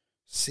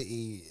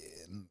 City,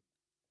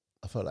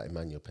 I felt like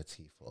Emmanuel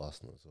Petit for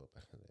Arsenal as well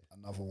back in the day.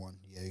 another one.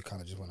 Yeah, he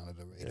kind of just went under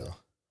the radar.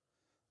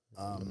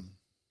 Yeah.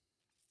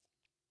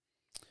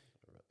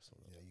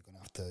 Yeah, you're gonna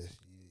have to.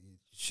 You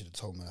should have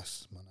told me that.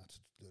 Man, I had to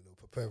do a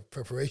little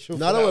preparation.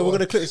 No, for that we're one.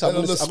 gonna click this. I'm And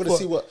gonna on the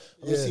see spot.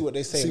 what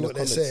they say. See in what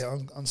the they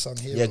comments. say. Unsung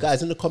heroes. Yeah,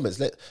 guys, in the comments,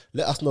 let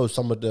us know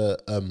some of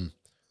the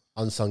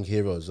unsung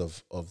heroes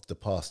of the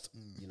past.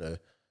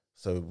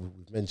 So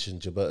we've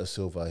mentioned Gilberto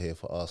Silva here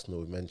for Arsenal.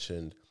 We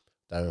mentioned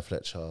Darren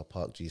Fletcher,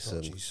 Park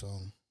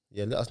Ji-sung.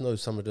 Yeah, let us know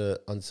some of the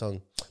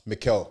unsung.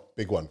 Mikel,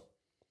 big one.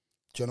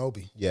 John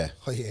Obi. Yeah.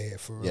 Oh yeah,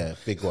 for real. Yeah,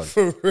 big one.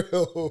 For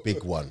real.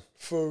 Big one.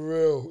 For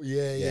real.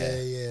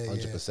 Yeah.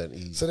 100%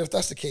 easy. So if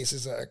that's the case,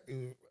 is that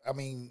I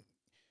mean,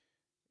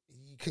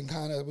 you can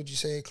kind of, would you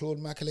say Claude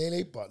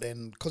Makelele? But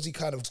then because he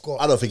kind of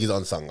got, I don't think he's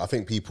unsung. I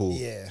think people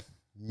yeah.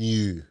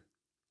 knew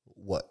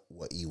what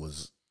he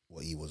was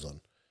on.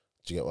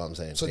 Do you get what I'm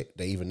saying? So-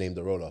 They even named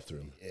the role after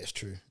him. Yeah, it's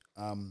true.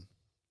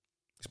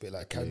 It's a bit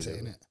like Kante,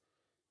 isn't it?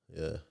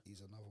 Yeah. He's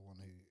another one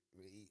who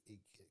he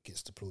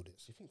gets the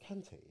plaudits. Do you think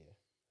Kante? Yeah.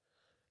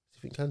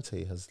 Do you think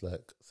Kante has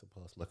like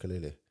surpassed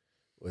Makelele,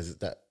 or is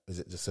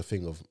it just a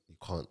thing of you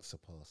can't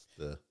surpass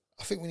the?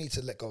 I think we need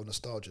to let go of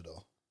nostalgia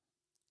though,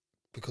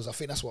 because I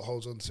think that's what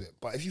holds on to it.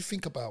 But if you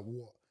think about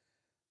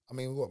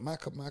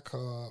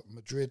Macca,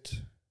 Madrid,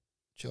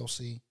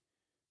 Chelsea,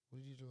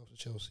 what did you do after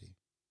Chelsea?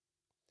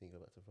 Think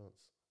back to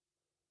France.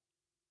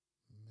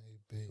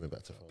 Maybe Went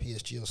back to France.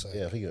 PSG or something.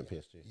 Yeah, I think he went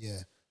PSG.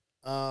 Yeah.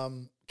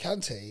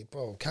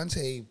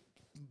 Kante,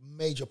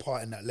 major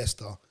part in that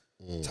Leicester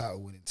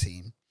title winning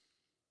team.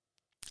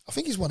 I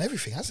think he's won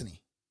everything, hasn't he?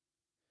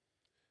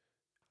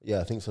 Yeah,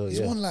 I think so.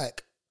 He's won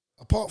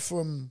apart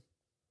from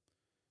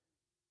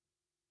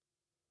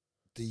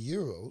the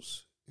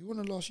Euros, who won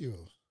the last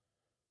Euros?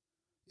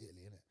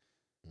 Italy, innit?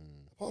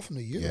 Apart from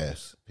the Euros,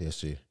 Yes,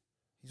 PSG.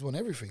 he's won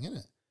everything,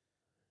 innit?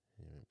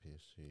 He went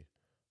PSG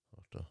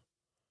after.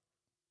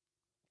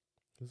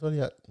 He was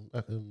only at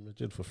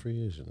Madrid for 3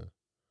 years,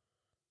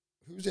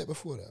 Who was there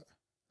before that?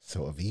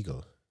 Sort of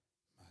ego.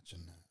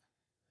 Imagine that.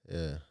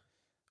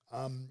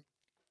 Yeah.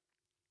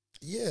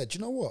 Yeah, do you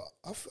know what?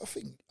 I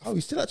think. Oh,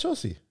 he's still at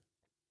Chelsea.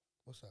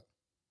 What's that?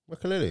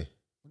 Makelele.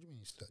 What do you mean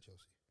he's still at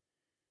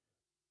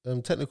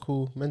Chelsea?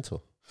 Technical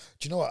mentor.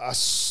 Do you know what? I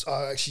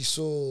actually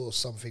saw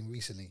something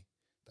recently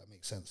that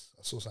makes sense.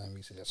 I saw something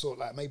recently. I saw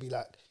maybe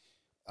a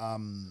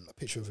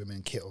picture of him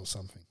in kit or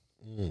something.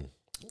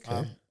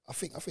 Okay. I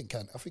think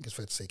it's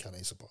fair to say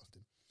Kane surpassed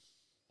him.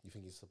 You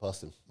think he's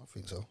surpassed him? I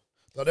think so.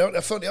 But I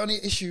thought the only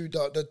issue,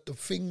 the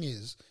thing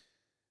is,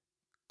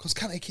 because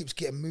Kante keeps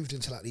getting moved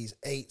into like these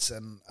 8s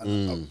and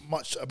a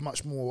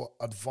much more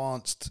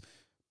advanced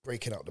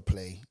breaking out the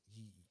play.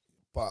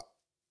 But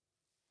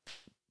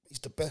he's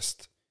the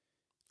best.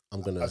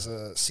 As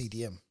a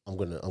CDM. I'm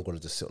gonna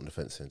just sit on the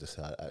fence and just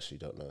say I actually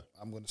don't know.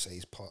 I'm gonna say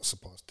he's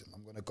surpassed him.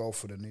 I'm gonna go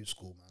for the new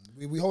school,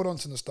 man. We hold on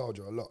to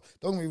nostalgia a lot.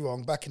 Don't get me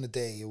wrong. Back in the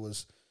day, it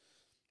was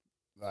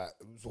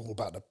all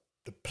about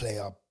the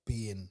player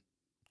being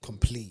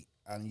complete,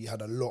 and you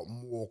had a lot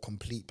more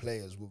complete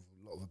players with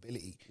a lot of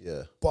ability.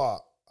 Yeah. But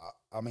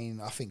I mean,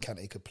 I think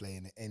Kante could play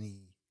in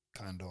any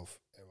kind of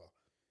era.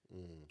 Do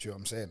you know what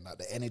I'm saying? Like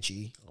the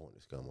energy. I want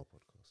this guy on my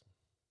podcast.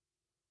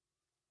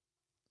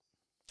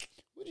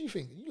 What do you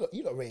think?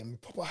 You lot rate him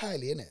proper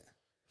highly, innit?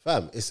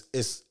 Fam,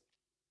 it's.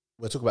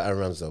 We're talking about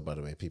Aaron Ramsdale, by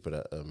the way. People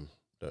that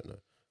don't know.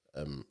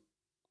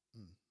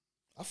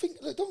 I think.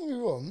 Look, don't get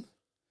me wrong.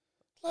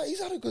 Like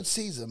he's had a good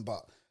season,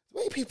 but the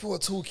way people are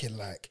talking,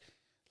 like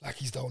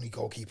he's the only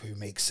goalkeeper who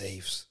makes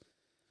saves.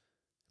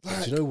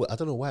 Like, do you know what? I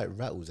don't know why it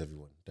rattles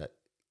everyone. That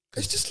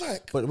it's just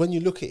like. But when you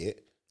look at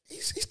it,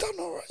 he's done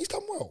all right. He's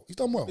done well. He's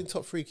done well. He's been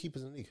top 3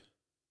 keepers in the league.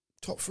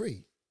 Top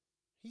 3.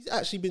 He's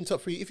actually been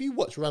top 3. If you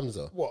watch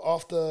Ramsdale, what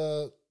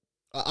after?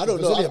 I don't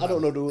know. I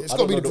don't know the. It's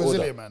got to be the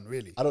Brazilian man,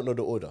 really. I don't know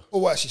the order.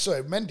 Oh, actually,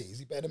 sorry, Mendy. Is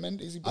he better than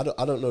Mendy? Is he better?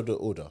 I don't know the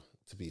order,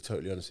 to be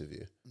totally honest with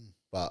you.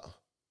 But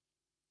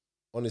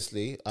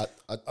honestly, I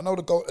know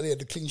the goal. Yeah,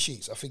 the clean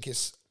sheets. I think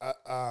it's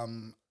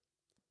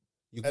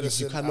you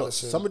Edison, cannot.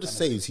 Alisson, some of the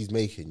saves he's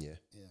making, yeah.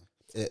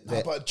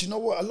 But do you know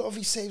what? A lot of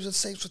his saves are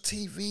saves for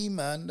TV,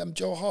 man. Them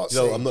Joe Hart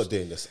No, saves. I'm not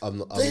doing this. I'm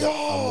not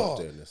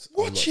doing this.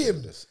 Watch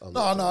him.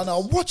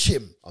 No. Watch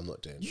him. I'm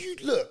not doing this. You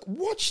look.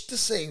 Watch the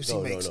saves he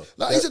makes. No.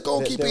 Like he's a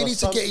goalkeeper. He needs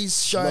to get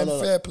his shine.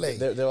 Fair play.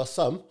 There are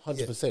some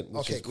 100%,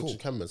 which is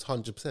Cameron's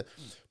 100%.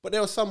 But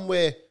there are some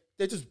where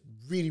they're just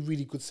really,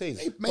 really good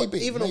saves. Maybe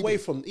even away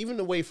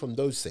from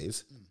those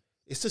saves,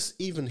 it's just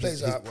even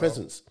his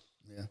presence.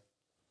 Yeah,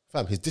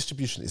 fam, his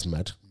distribution is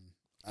mad.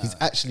 He's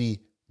actually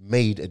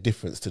made a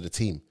difference to the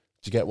team. Do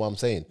you get what I'm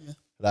saying? Yeah.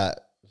 Like,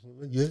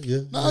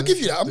 yeah. No, I'll give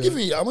you that. I'm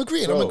giving you that. I'm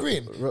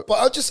agreeing. But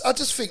I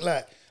just think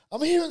like I'm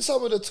hearing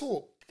some of the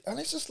talk, and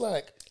it's just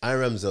like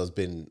Aaron Ramsdale's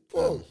been.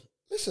 Bro,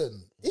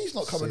 listen, he's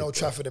not coming to Old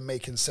Trafford and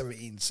making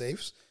 17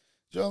 saves.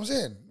 Do you know what I'm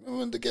saying?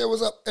 When the girl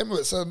was up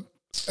Emirates and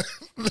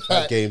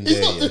that game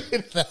there,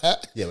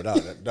 yeah,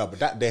 but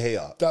that De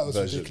Gea, that was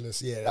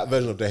ridiculous. Yeah, that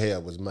version of De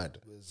Gea was mad.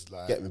 It was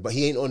like, get me? But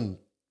he ain't on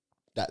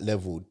that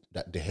level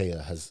that De Gea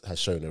has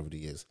shown over the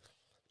years.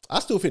 I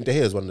still think De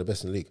Gea is one of the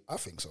best in the league. I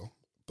think so.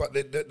 But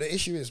the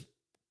issue is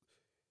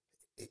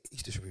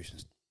his distribution.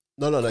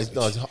 No, it's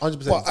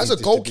 100%. But as a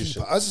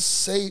goalkeeper, as a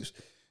saves,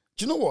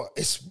 do you know what?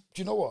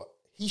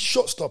 His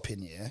shot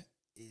stopping,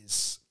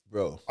 is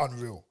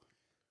unreal.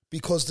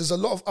 Because there's a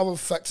lot of other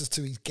factors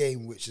to his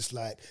game, which is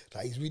like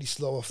he's really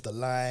slow off the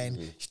line,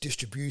 his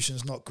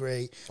distribution's not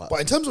great. But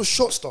in terms of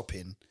shot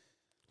stopping,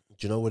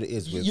 do you know what it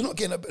is? You're not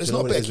getting it's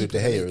not better with De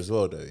Gea as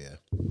well, though. Yeah.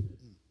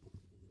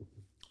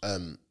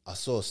 I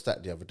saw a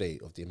stat the other day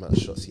of the amount of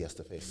shots he has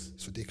to face.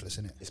 It's ridiculous,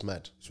 isn't it? It's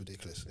mad. It's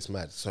ridiculous. It's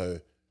mad.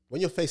 So when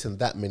you're facing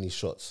that many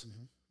shots,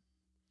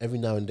 every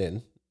now and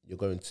then you're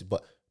going to.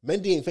 But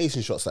Mendy ain't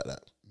facing shots like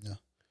that. No.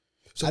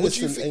 So what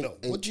do you think?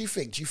 What do you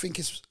think? Do you think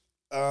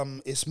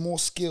it's more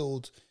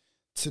skilled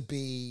to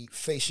be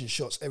facing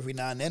shots every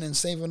now and then and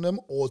saving them,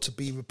 or to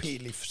be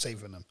repeatedly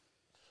saving them?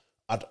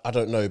 I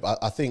don't know, but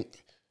I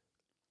think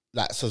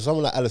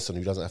someone like Alisson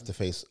who doesn't have to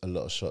face a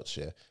lot of shots,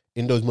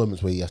 in those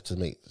moments where he has to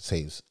make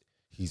saves,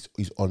 he's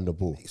on the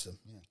ball. Makes them,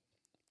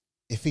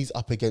 If he's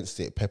up against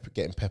it,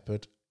 getting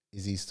peppered,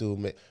 is he still?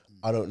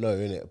 I don't know,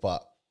 innit?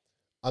 But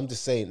I'm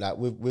just saying, like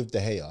with De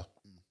Gea,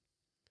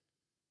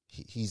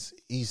 he's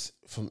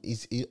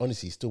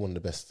honestly still one of the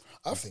best.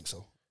 I think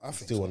so.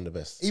 Still one of the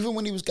best. Even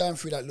when he was going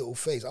through that little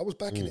phase, I was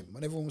backing him.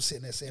 When everyone was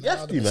sitting there saying,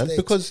 "Yeah, man,"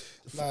 because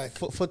like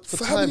for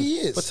how time, many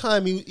years? For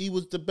time, he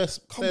was the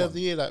best player of the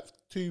year, like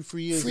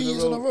 2-3 years. 3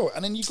 years in a row,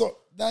 and then you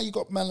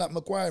got man like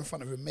Maguire in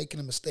front of him making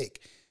a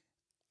mistake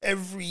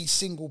every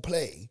single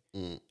play,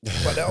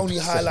 but they're only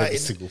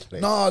highlighting.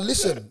 Nah,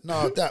 listen,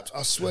 Daps,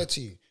 I swear to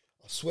you,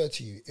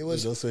 it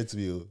was. You don't swear to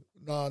me.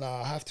 No,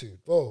 I have to,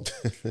 bro.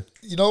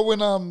 You know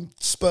when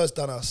Spurs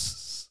done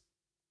us?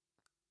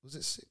 Was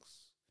it 6?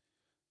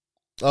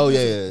 Oh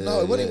yeah.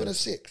 No, it wasn't even a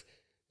 6.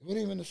 It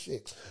wasn't even a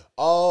 6.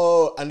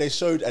 Oh, and they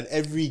showed, and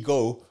every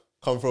goal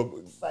come from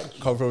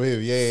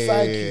him. Yeah.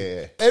 Thank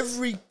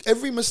you.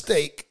 Every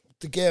mistake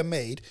De Gea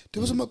made,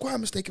 there was a Maguire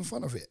mistake in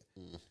front of it,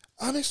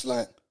 and it's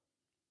like,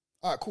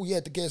 all right, cool. Yeah,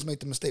 De Gea's made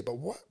the mistake, but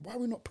why are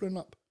we not putting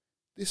up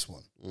this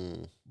one?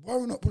 Why are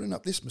we not putting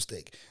up this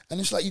mistake? And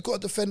it's like you got a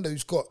defender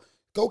who's got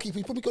goalkeeper.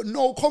 He's probably got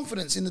no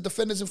confidence in the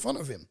defenders in front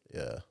of him.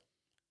 Yeah.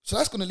 So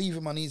that's going to leave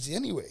him uneasy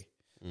anyway.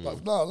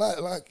 But no,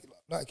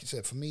 like you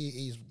said, for me,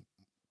 he's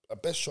a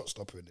best shot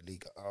stopper in the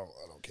league. I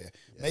don't care.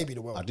 Yeah. Maybe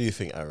the world. I do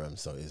think Aaron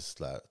Ramsdale is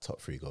like top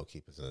 3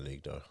 goalkeepers in the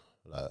league, though.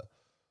 Like,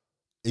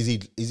 is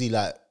he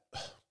like?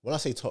 When I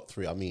say top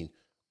 3, I mean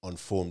on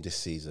form this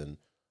season.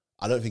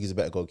 I don't think he's a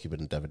better goalkeeper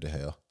than David De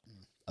Gea.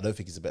 I don't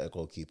think he's a better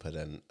goalkeeper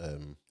than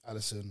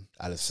Alisson.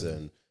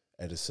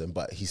 Edison,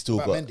 but he's still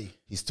About got. Mendy?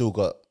 He's still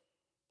got.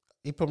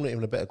 He's probably not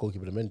even a better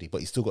goalkeeper than Mendy, but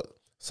he's still got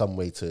some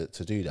way to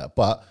do that.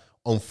 But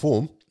on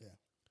form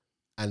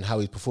and how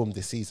he performed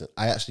this season,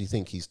 I actually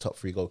think he's top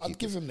 3 goalkeepers. I'd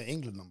give him the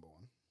England number 1.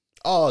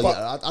 Oh,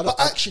 But, yeah. but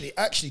actually,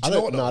 do you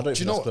know what? No, I Though? don't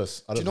think that's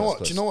close. I Do you don't know think what?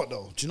 that's Do you know what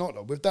though? Do you know what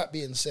though? With that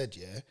being said,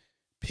 yeah,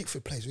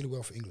 Pickford plays really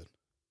well for England.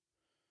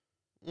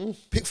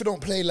 Pickford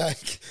don't play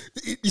like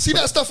you see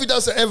that stuff he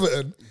does at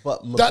Everton.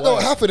 But That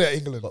don't happen at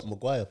England. But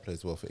Maguire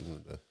plays well for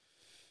England, though.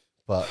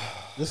 But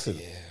listen,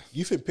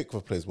 you think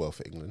Pickford plays well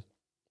for England?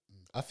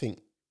 I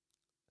think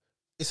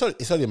it's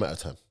only a matter of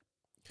time.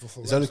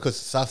 It's only because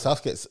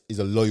Southgate is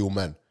a loyal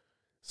man,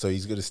 so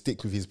he's going to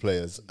stick with his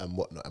players and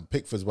whatnot. And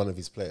Pickford's one of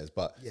his players,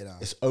 but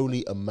it's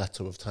only a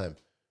matter of time.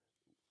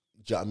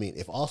 Do you know what I mean?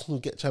 If Arsenal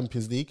get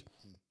Champions League,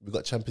 we've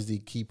got Champions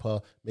League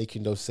keeper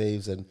making those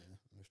saves, and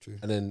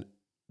then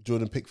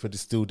Jordan Pickford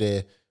is still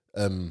there,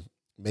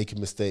 making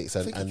mistakes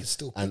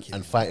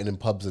and fighting in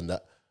pubs and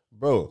that,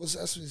 bro. Is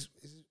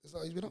that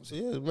what he's been up to?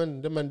 Yeah,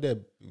 the man there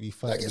be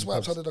fighting. That gets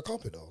wiped under the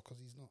carpet though, because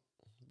he's not.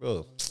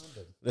 Bro,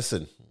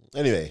 listen.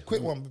 Anyway,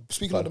 quick one.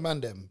 Speaking of the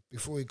man, them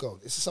before we go,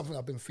 this is something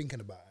I've been thinking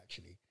about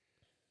actually,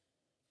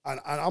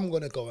 and I'm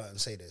gonna go out and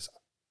say this.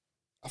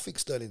 I think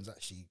Sterling's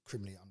actually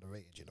criminally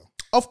underrated. You know,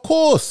 of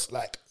course.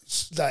 Like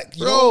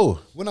you bro. know,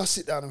 when I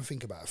sit down and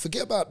think about it,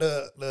 forget about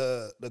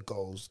the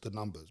goals, the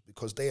numbers,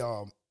 because they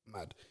are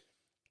mad.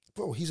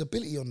 Bro, his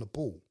ability on the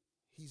ball,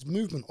 his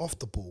movement off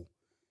the ball,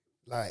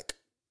 like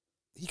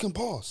he can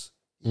pass,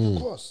 he can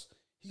cross,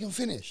 he can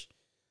finish.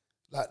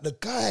 Like the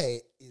guy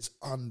is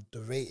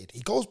underrated. He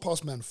goes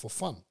past man for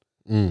fun.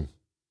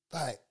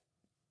 Like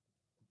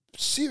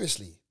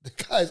seriously, the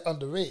guy is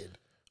underrated,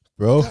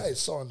 bro. The guy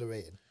is so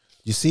underrated.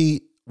 You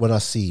see, when I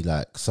see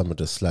like some of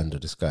the slander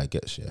this guy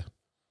gets,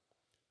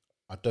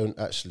 I don't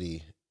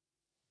actually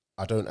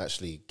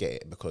get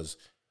it, because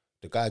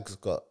the guy's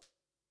got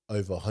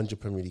over 100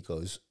 Premier League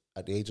goals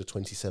at the age of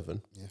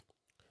 27. Yeah,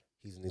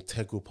 he's an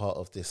integral part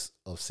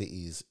of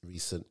City's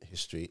recent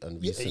history and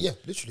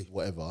literally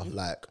whatever.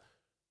 Like,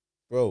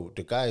 bro,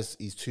 the guy's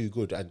he's too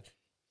good, and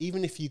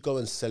even if you go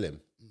and sell him,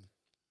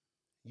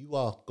 you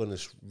are gonna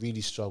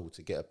really struggle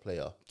to get a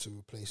player to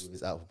replace with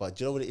his output. But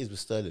do you know what it is with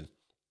Sterling?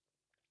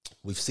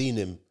 We've seen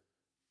him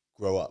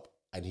grow up,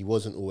 and he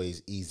wasn't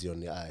always easy on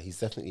the eye. He's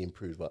definitely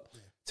improved, but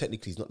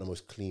technically he's not the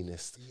most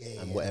cleanest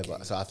and whatever.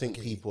 Okay. So I think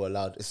people are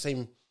allowed. The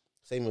same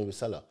way with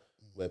Salah,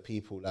 where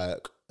people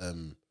like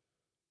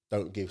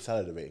don't give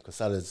Salah the rating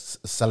because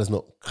Salah's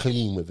not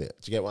clean with it.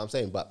 Do you get what I'm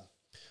saying? But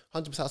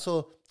 100%.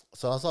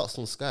 So I was asked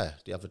on Sky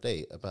the other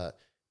day about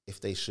if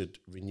they should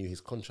renew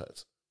his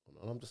contract,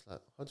 and I'm just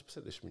like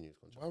 100% they should renew his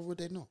contract. Why would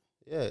they not?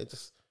 Yeah, it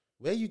just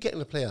where are you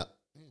getting a player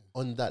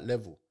on that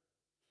level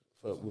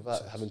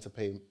without having to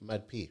pay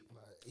mad P?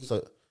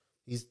 So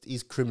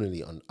he's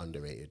criminally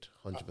underrated,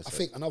 100%. I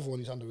think another one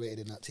who's underrated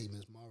in that team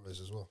is Mahrez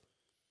as well.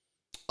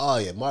 Oh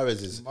yeah,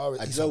 Mahrez is.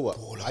 Mahrez, you know what?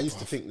 I used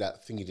to think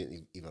that Thingy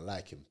didn't even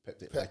like him. Pep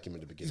didn't like him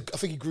in the beginning. I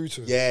think he grew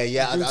to it.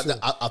 Yeah.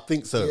 I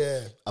think so.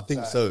 Yeah, I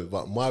think so.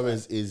 But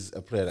Mahrez is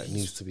a player that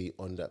needs to be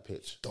on that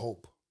pitch.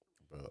 Dope,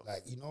 bro.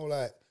 Like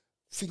like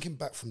thinking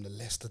back from the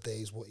Leicester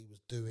days, what he was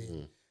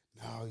doing.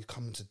 Now he's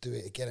coming to do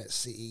it again at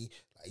City.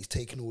 Like he's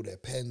taking all their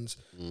pens.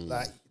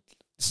 Like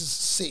this is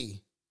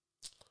City.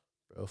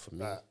 Bro, for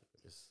me,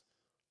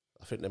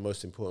 I think the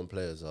most important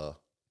players are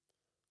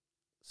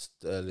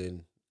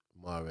Sterling,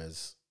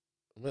 Mahrez.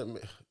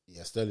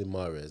 Yeah, Sterling,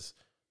 Mahrez,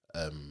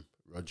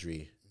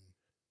 Rodri,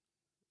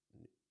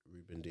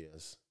 Ruben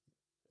Diaz,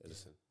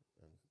 Edison,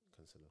 and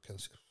Cancelo.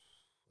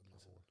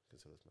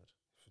 Cancelo's mad.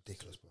 It's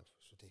ridiculous, bro.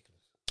 It's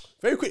ridiculous.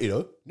 Very quickly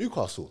though,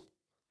 Newcastle.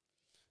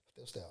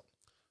 They'll stay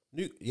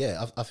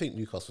up. I think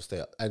Newcastle stay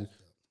up. And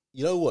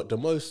you know what? The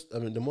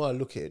more I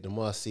look at it, the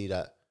more I see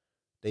that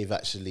they've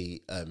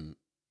actually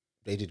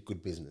they did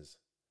good business.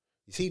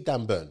 You see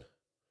Dan Burn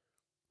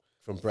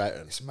from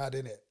Brighton. It's mad,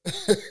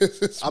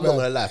 innit? I'm not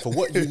gonna lie. For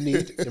what you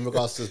need in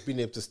regards to being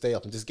able to stay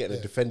up and just getting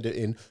a defender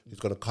in who's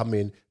gonna come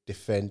in,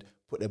 defend,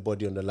 put their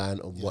body on the line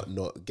and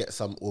whatnot, get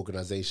some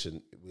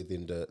organisation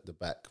within the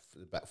back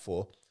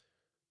four.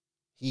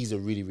 He's a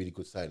really, really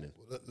good signing.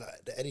 Well,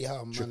 like the Eddie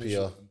Howe manager, he's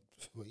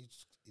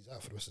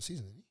out for the rest of the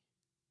season, isn't he?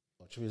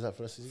 Oh, Trippier's out for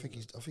the rest of the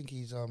season? I think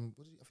he's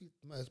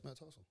Matt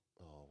Tarson.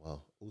 Oh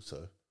wow.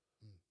 Also,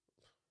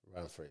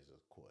 Ryan Fraser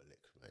caught a lick,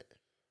 mate.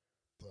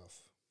 Bruv.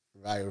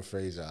 Ryan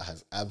Fraser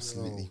has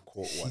absolutely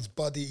caught one. His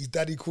buddy, his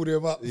daddy called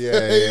him up.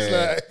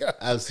 Yeah.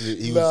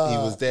 Absolutely. He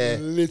was there.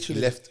 Literally.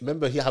 He left.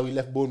 Remember how he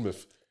left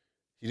Bournemouth?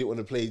 He didn't want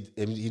to play.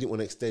 He didn't want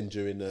to extend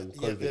during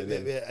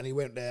COVID. And he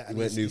went there. And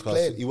he went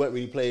Newcastle. He weren't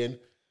really playing.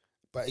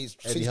 But he's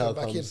Eddie Howe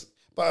back in.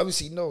 But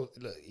obviously, he knows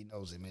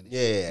him, innit?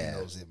 Yeah. He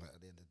knows him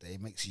at the end of the day.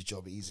 It makes his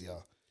job easier.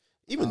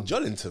 Even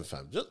Jolinton,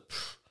 fam.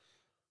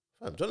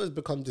 Jolinton's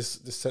become this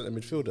centre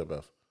midfielder,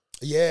 bruv.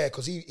 Yeah,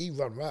 because he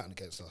run right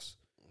against us.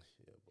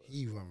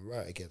 He run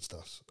right against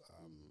us.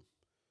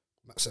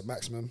 At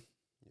Maximum.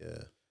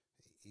 Yeah.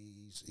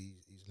 He's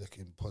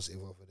looking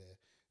positive over there.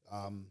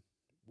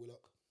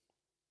 Willock.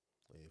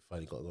 Yeah, he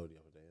finally got a goal the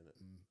other day,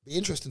 innit? Be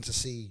interesting to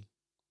see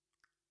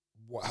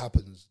what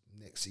happens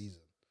next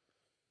season.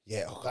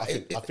 Yeah,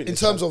 Like, I think in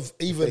terms of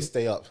if they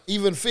stay up,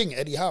 even thing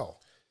Eddie Howe.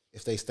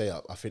 if they stay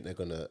up, I think they're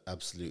gonna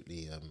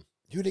absolutely.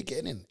 Who are they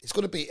getting in? It's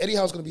gonna be Eddie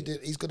Howe's gonna be doing.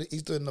 He's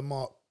doing the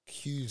Mark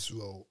Hughes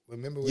role.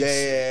 Remember when he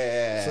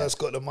first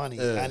got the money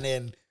and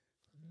then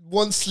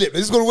one slip.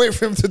 They're just gonna wait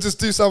for him to just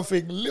do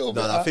something a little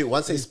bit. No, I think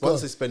once they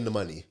spend the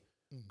money,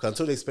 'cause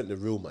until they spend the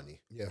real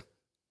money,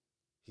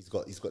 he's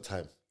got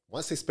time.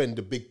 Once they spend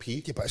the big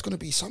P, Yeah, but it's gonna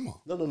be summer.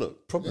 no,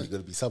 probably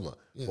gonna be summer.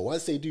 But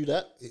once they do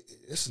that,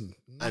 Listen,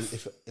 and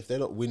if they're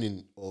not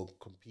winning or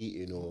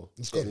competing or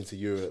getting into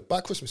Europe,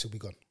 by Christmas he'll be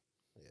gone.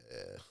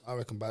 Yeah, I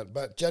reckon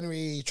by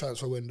January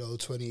transfer window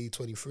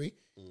 2023,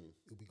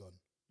 he'll be gone.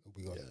 He'll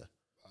be gone. Yeah.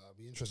 I'll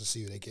be interested to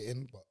see who they get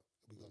in, but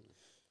he'll be gone.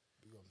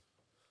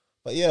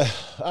 But yeah,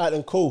 all right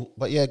then, cool.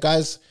 But yeah,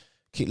 guys,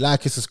 keep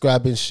liking,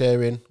 subscribing,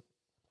 sharing.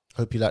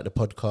 Hope you like the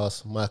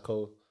podcast.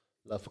 Michael,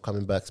 love for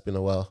coming back. It's been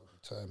a while.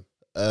 Time.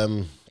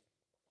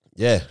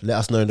 Yeah, let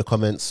us know in the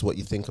comments what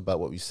you think about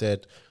what we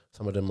said.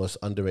 Some of the most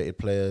underrated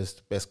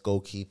players, best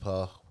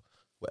goalkeeper,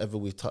 whatever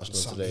we touched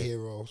on today.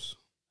 Heroes.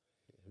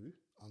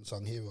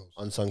 Unsung heroes.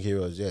 Unsung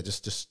heroes. Yeah,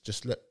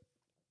 just let.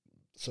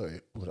 Sorry,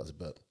 that was a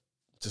burp.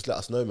 Just let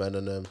us know, man,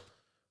 and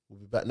we'll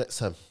be back next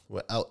time.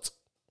 We're out.